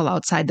circle,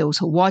 outside those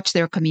who watch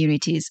their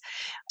communities,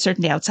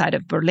 certainly outside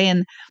of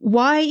Berlin.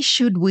 Why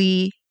should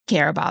we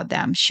care about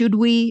them? Should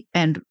we?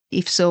 And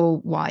if so,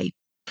 why?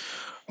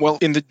 Well,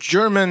 in the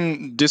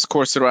German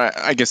discourse, there are,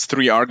 I guess,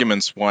 three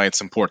arguments why it's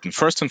important.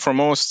 First and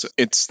foremost,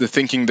 it's the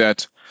thinking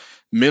that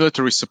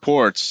military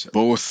support,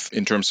 both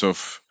in terms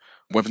of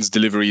weapons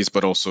deliveries,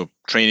 but also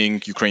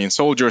training Ukrainian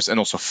soldiers and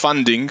also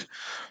funding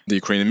the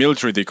Ukrainian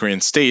military, the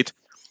Ukrainian state,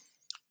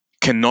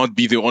 cannot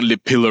be the only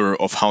pillar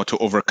of how to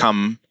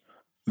overcome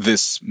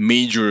this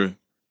major,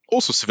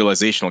 also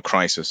civilizational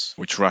crisis,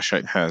 which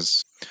Russia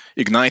has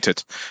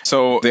ignited.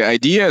 So the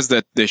idea is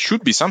that there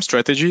should be some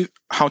strategy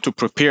how to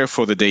prepare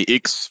for the day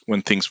X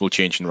when things will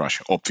change in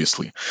Russia,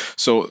 obviously.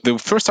 So the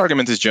first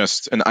argument is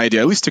just an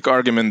idealistic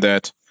argument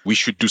that we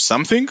should do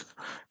something,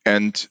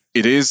 and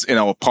it is in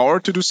our power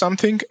to do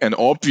something. And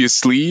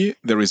obviously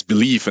there is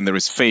belief and there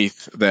is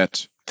faith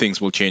that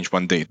things will change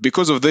one day.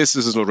 Because of this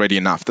is already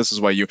enough. This is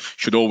why you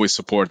should always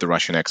support the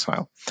Russian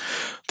exile.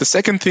 The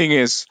second thing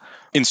is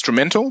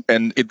instrumental,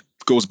 and it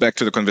goes back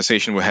to the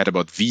conversation we had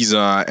about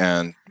visa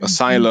and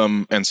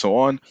asylum and so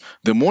on.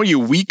 The more you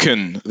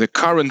weaken the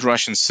current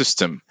Russian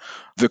system,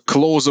 the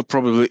closer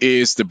probably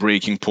is the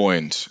breaking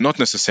point. Not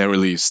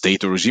necessarily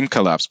state or regime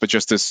collapse, but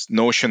just this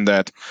notion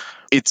that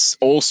it's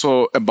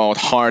also about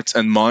hearts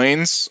and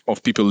minds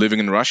of people living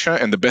in Russia,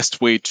 and the best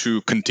way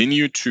to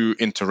continue to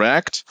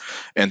interact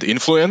and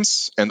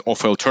influence and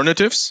offer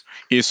alternatives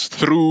is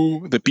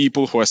through the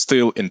people who are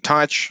still in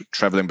touch,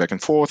 traveling back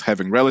and forth,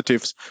 having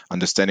relatives,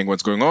 understanding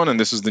what's going on. And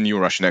this is the new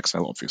Russian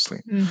exile,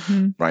 obviously.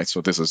 Right?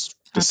 So this is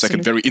the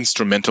second very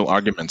instrumental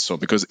argument. So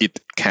because it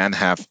can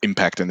have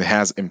impact and it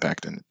has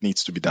impact and it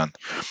needs to be done.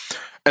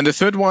 And the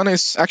third one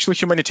is actually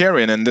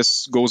humanitarian. And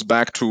this goes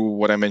back to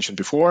what I mentioned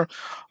before.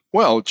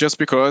 Well, just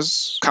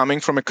because coming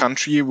from a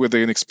country with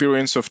an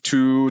experience of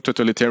two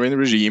totalitarian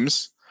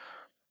regimes,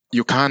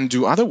 you can't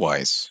do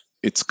otherwise.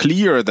 It's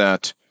clear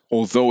that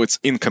although it's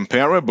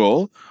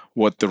incomparable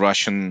what the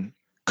Russian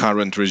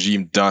current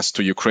regime does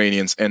to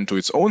Ukrainians and to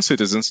its own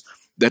citizens,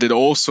 that it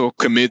also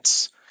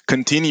commits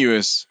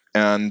continuous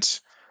and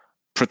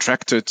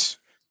protracted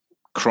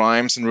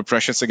crimes and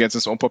repressions against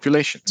its own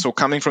population. So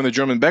coming from the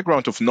German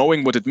background of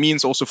knowing what it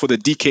means also for the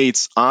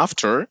decades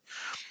after,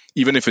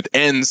 even if it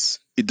ends,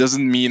 it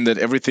doesn't mean that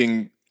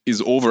everything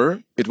is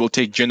over. It will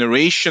take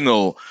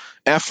generational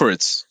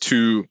efforts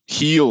to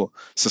heal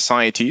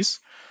societies.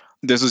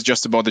 This is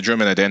just about the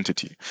German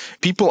identity.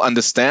 People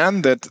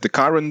understand that the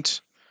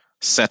current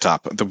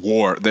setup, the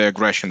war, the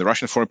aggression, the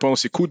Russian foreign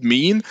policy could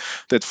mean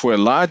that for a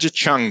larger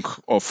chunk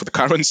of the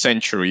current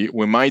century,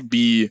 we might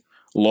be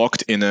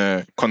locked in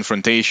a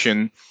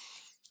confrontation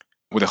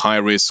with a high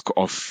risk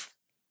of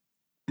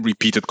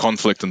repeated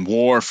conflict and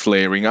war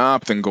flaring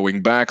up, then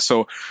going back.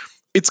 So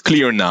it's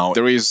clear now.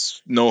 There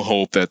is no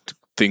hope that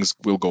things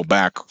will go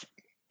back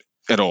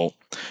at all.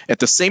 At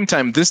the same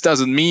time, this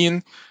doesn't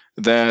mean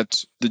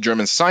that the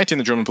German society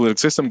and the German political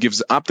system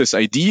gives up this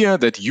idea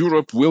that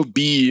Europe will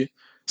be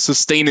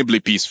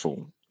sustainably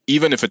peaceful,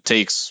 even if it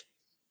takes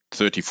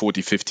 30,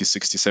 40, 50,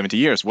 60, 70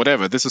 years,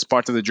 whatever. This is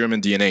part of the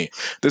German DNA.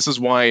 This is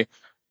why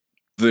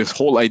the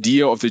whole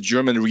idea of the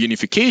German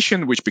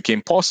reunification, which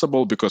became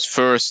possible because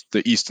first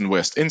the East and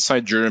West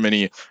inside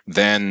Germany,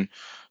 then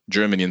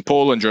Germany and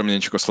Poland, Germany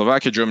and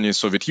Czechoslovakia, Germany and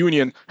Soviet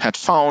Union, had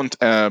found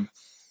a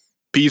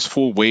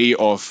peaceful way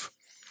of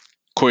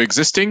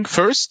coexisting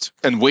first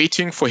and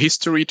waiting for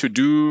history to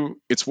do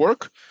its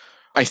work.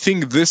 I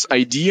think this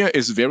idea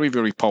is very,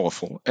 very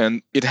powerful,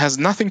 and it has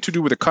nothing to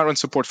do with the current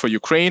support for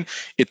Ukraine.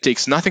 It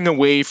takes nothing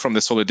away from the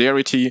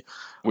solidarity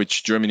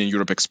which Germany and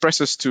Europe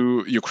expresses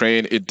to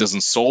Ukraine. It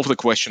doesn't solve the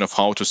question of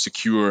how to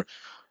secure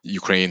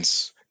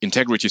Ukraine's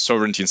integrity,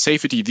 sovereignty, and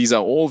safety. These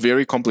are all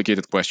very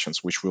complicated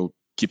questions, which will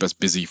keep us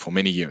busy for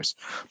many years.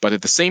 But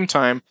at the same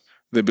time,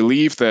 they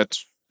believe that,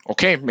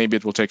 okay, maybe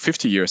it will take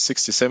 50 years,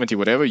 60, 70,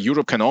 whatever.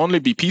 Europe can only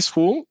be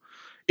peaceful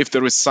if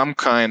there is some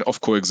kind of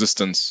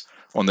coexistence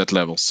on that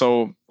level.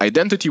 So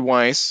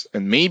identity-wise,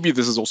 and maybe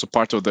this is also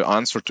part of the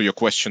answer to your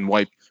question,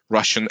 why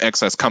Russian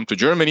exiles come to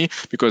Germany,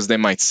 because they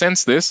might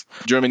sense this.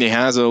 Germany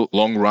has a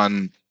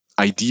long-run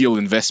ideal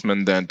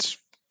investment that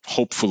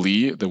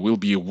hopefully there will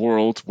be a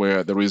world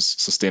where there is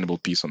sustainable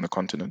peace on the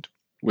continent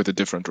with a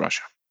different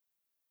Russia.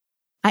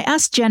 I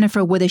asked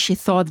Jennifer whether she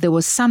thought there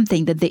was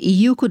something that the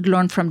EU could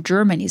learn from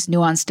Germany's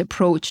nuanced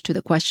approach to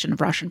the question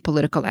of Russian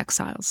political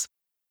exiles.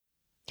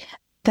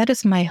 That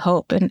is my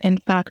hope. And in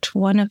fact,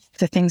 one of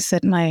the things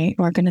that my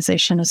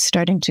organization is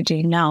starting to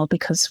do now,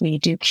 because we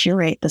do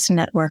curate this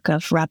network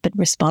of rapid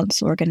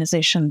response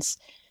organizations,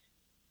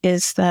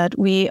 is that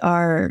we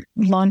are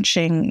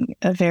launching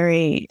a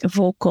very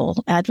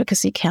vocal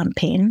advocacy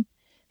campaign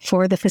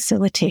for the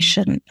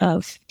facilitation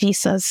of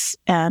visas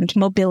and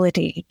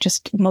mobility,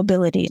 just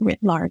mobility writ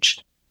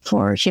large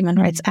for human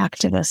rights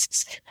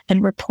activists.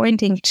 And we're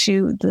pointing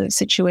to the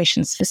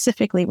situation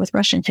specifically with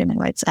Russian human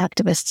rights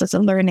activists as a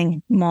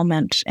learning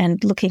moment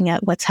and looking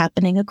at what's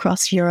happening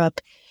across Europe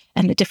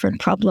and the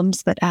different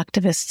problems that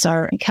activists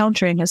are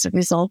encountering as a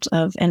result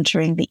of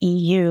entering the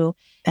EU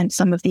and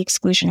some of the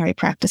exclusionary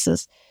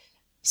practices.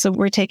 So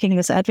we're taking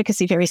this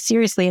advocacy very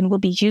seriously, and we'll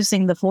be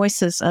using the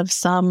voices of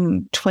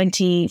some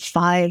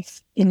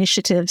 25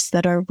 initiatives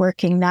that are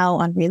working now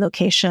on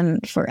relocation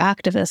for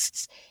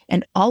activists,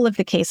 and all of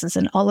the cases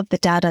and all of the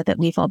data that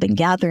we've all been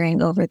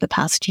gathering over the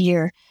past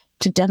year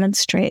to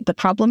demonstrate the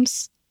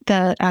problems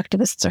that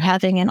activists are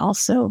having and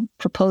also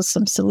propose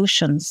some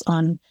solutions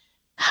on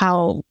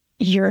how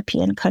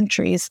European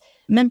countries,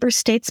 member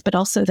states, but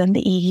also then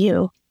the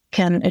EU,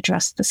 can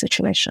address the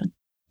situation.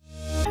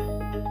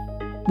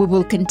 We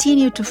will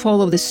continue to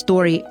follow the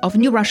story of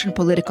new Russian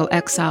political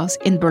exiles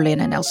in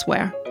Berlin and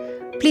elsewhere.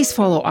 Please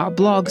follow our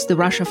blogs, The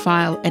Russia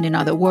File, and in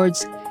other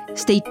words,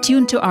 stay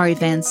tuned to our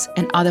events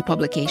and other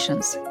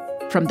publications.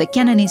 From the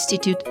Kennan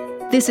Institute,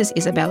 this is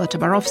Izabela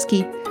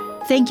Toborovsky.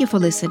 Thank you for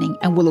listening,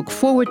 and we look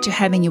forward to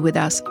having you with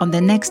us on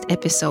the next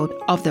episode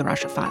of The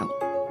Russia File.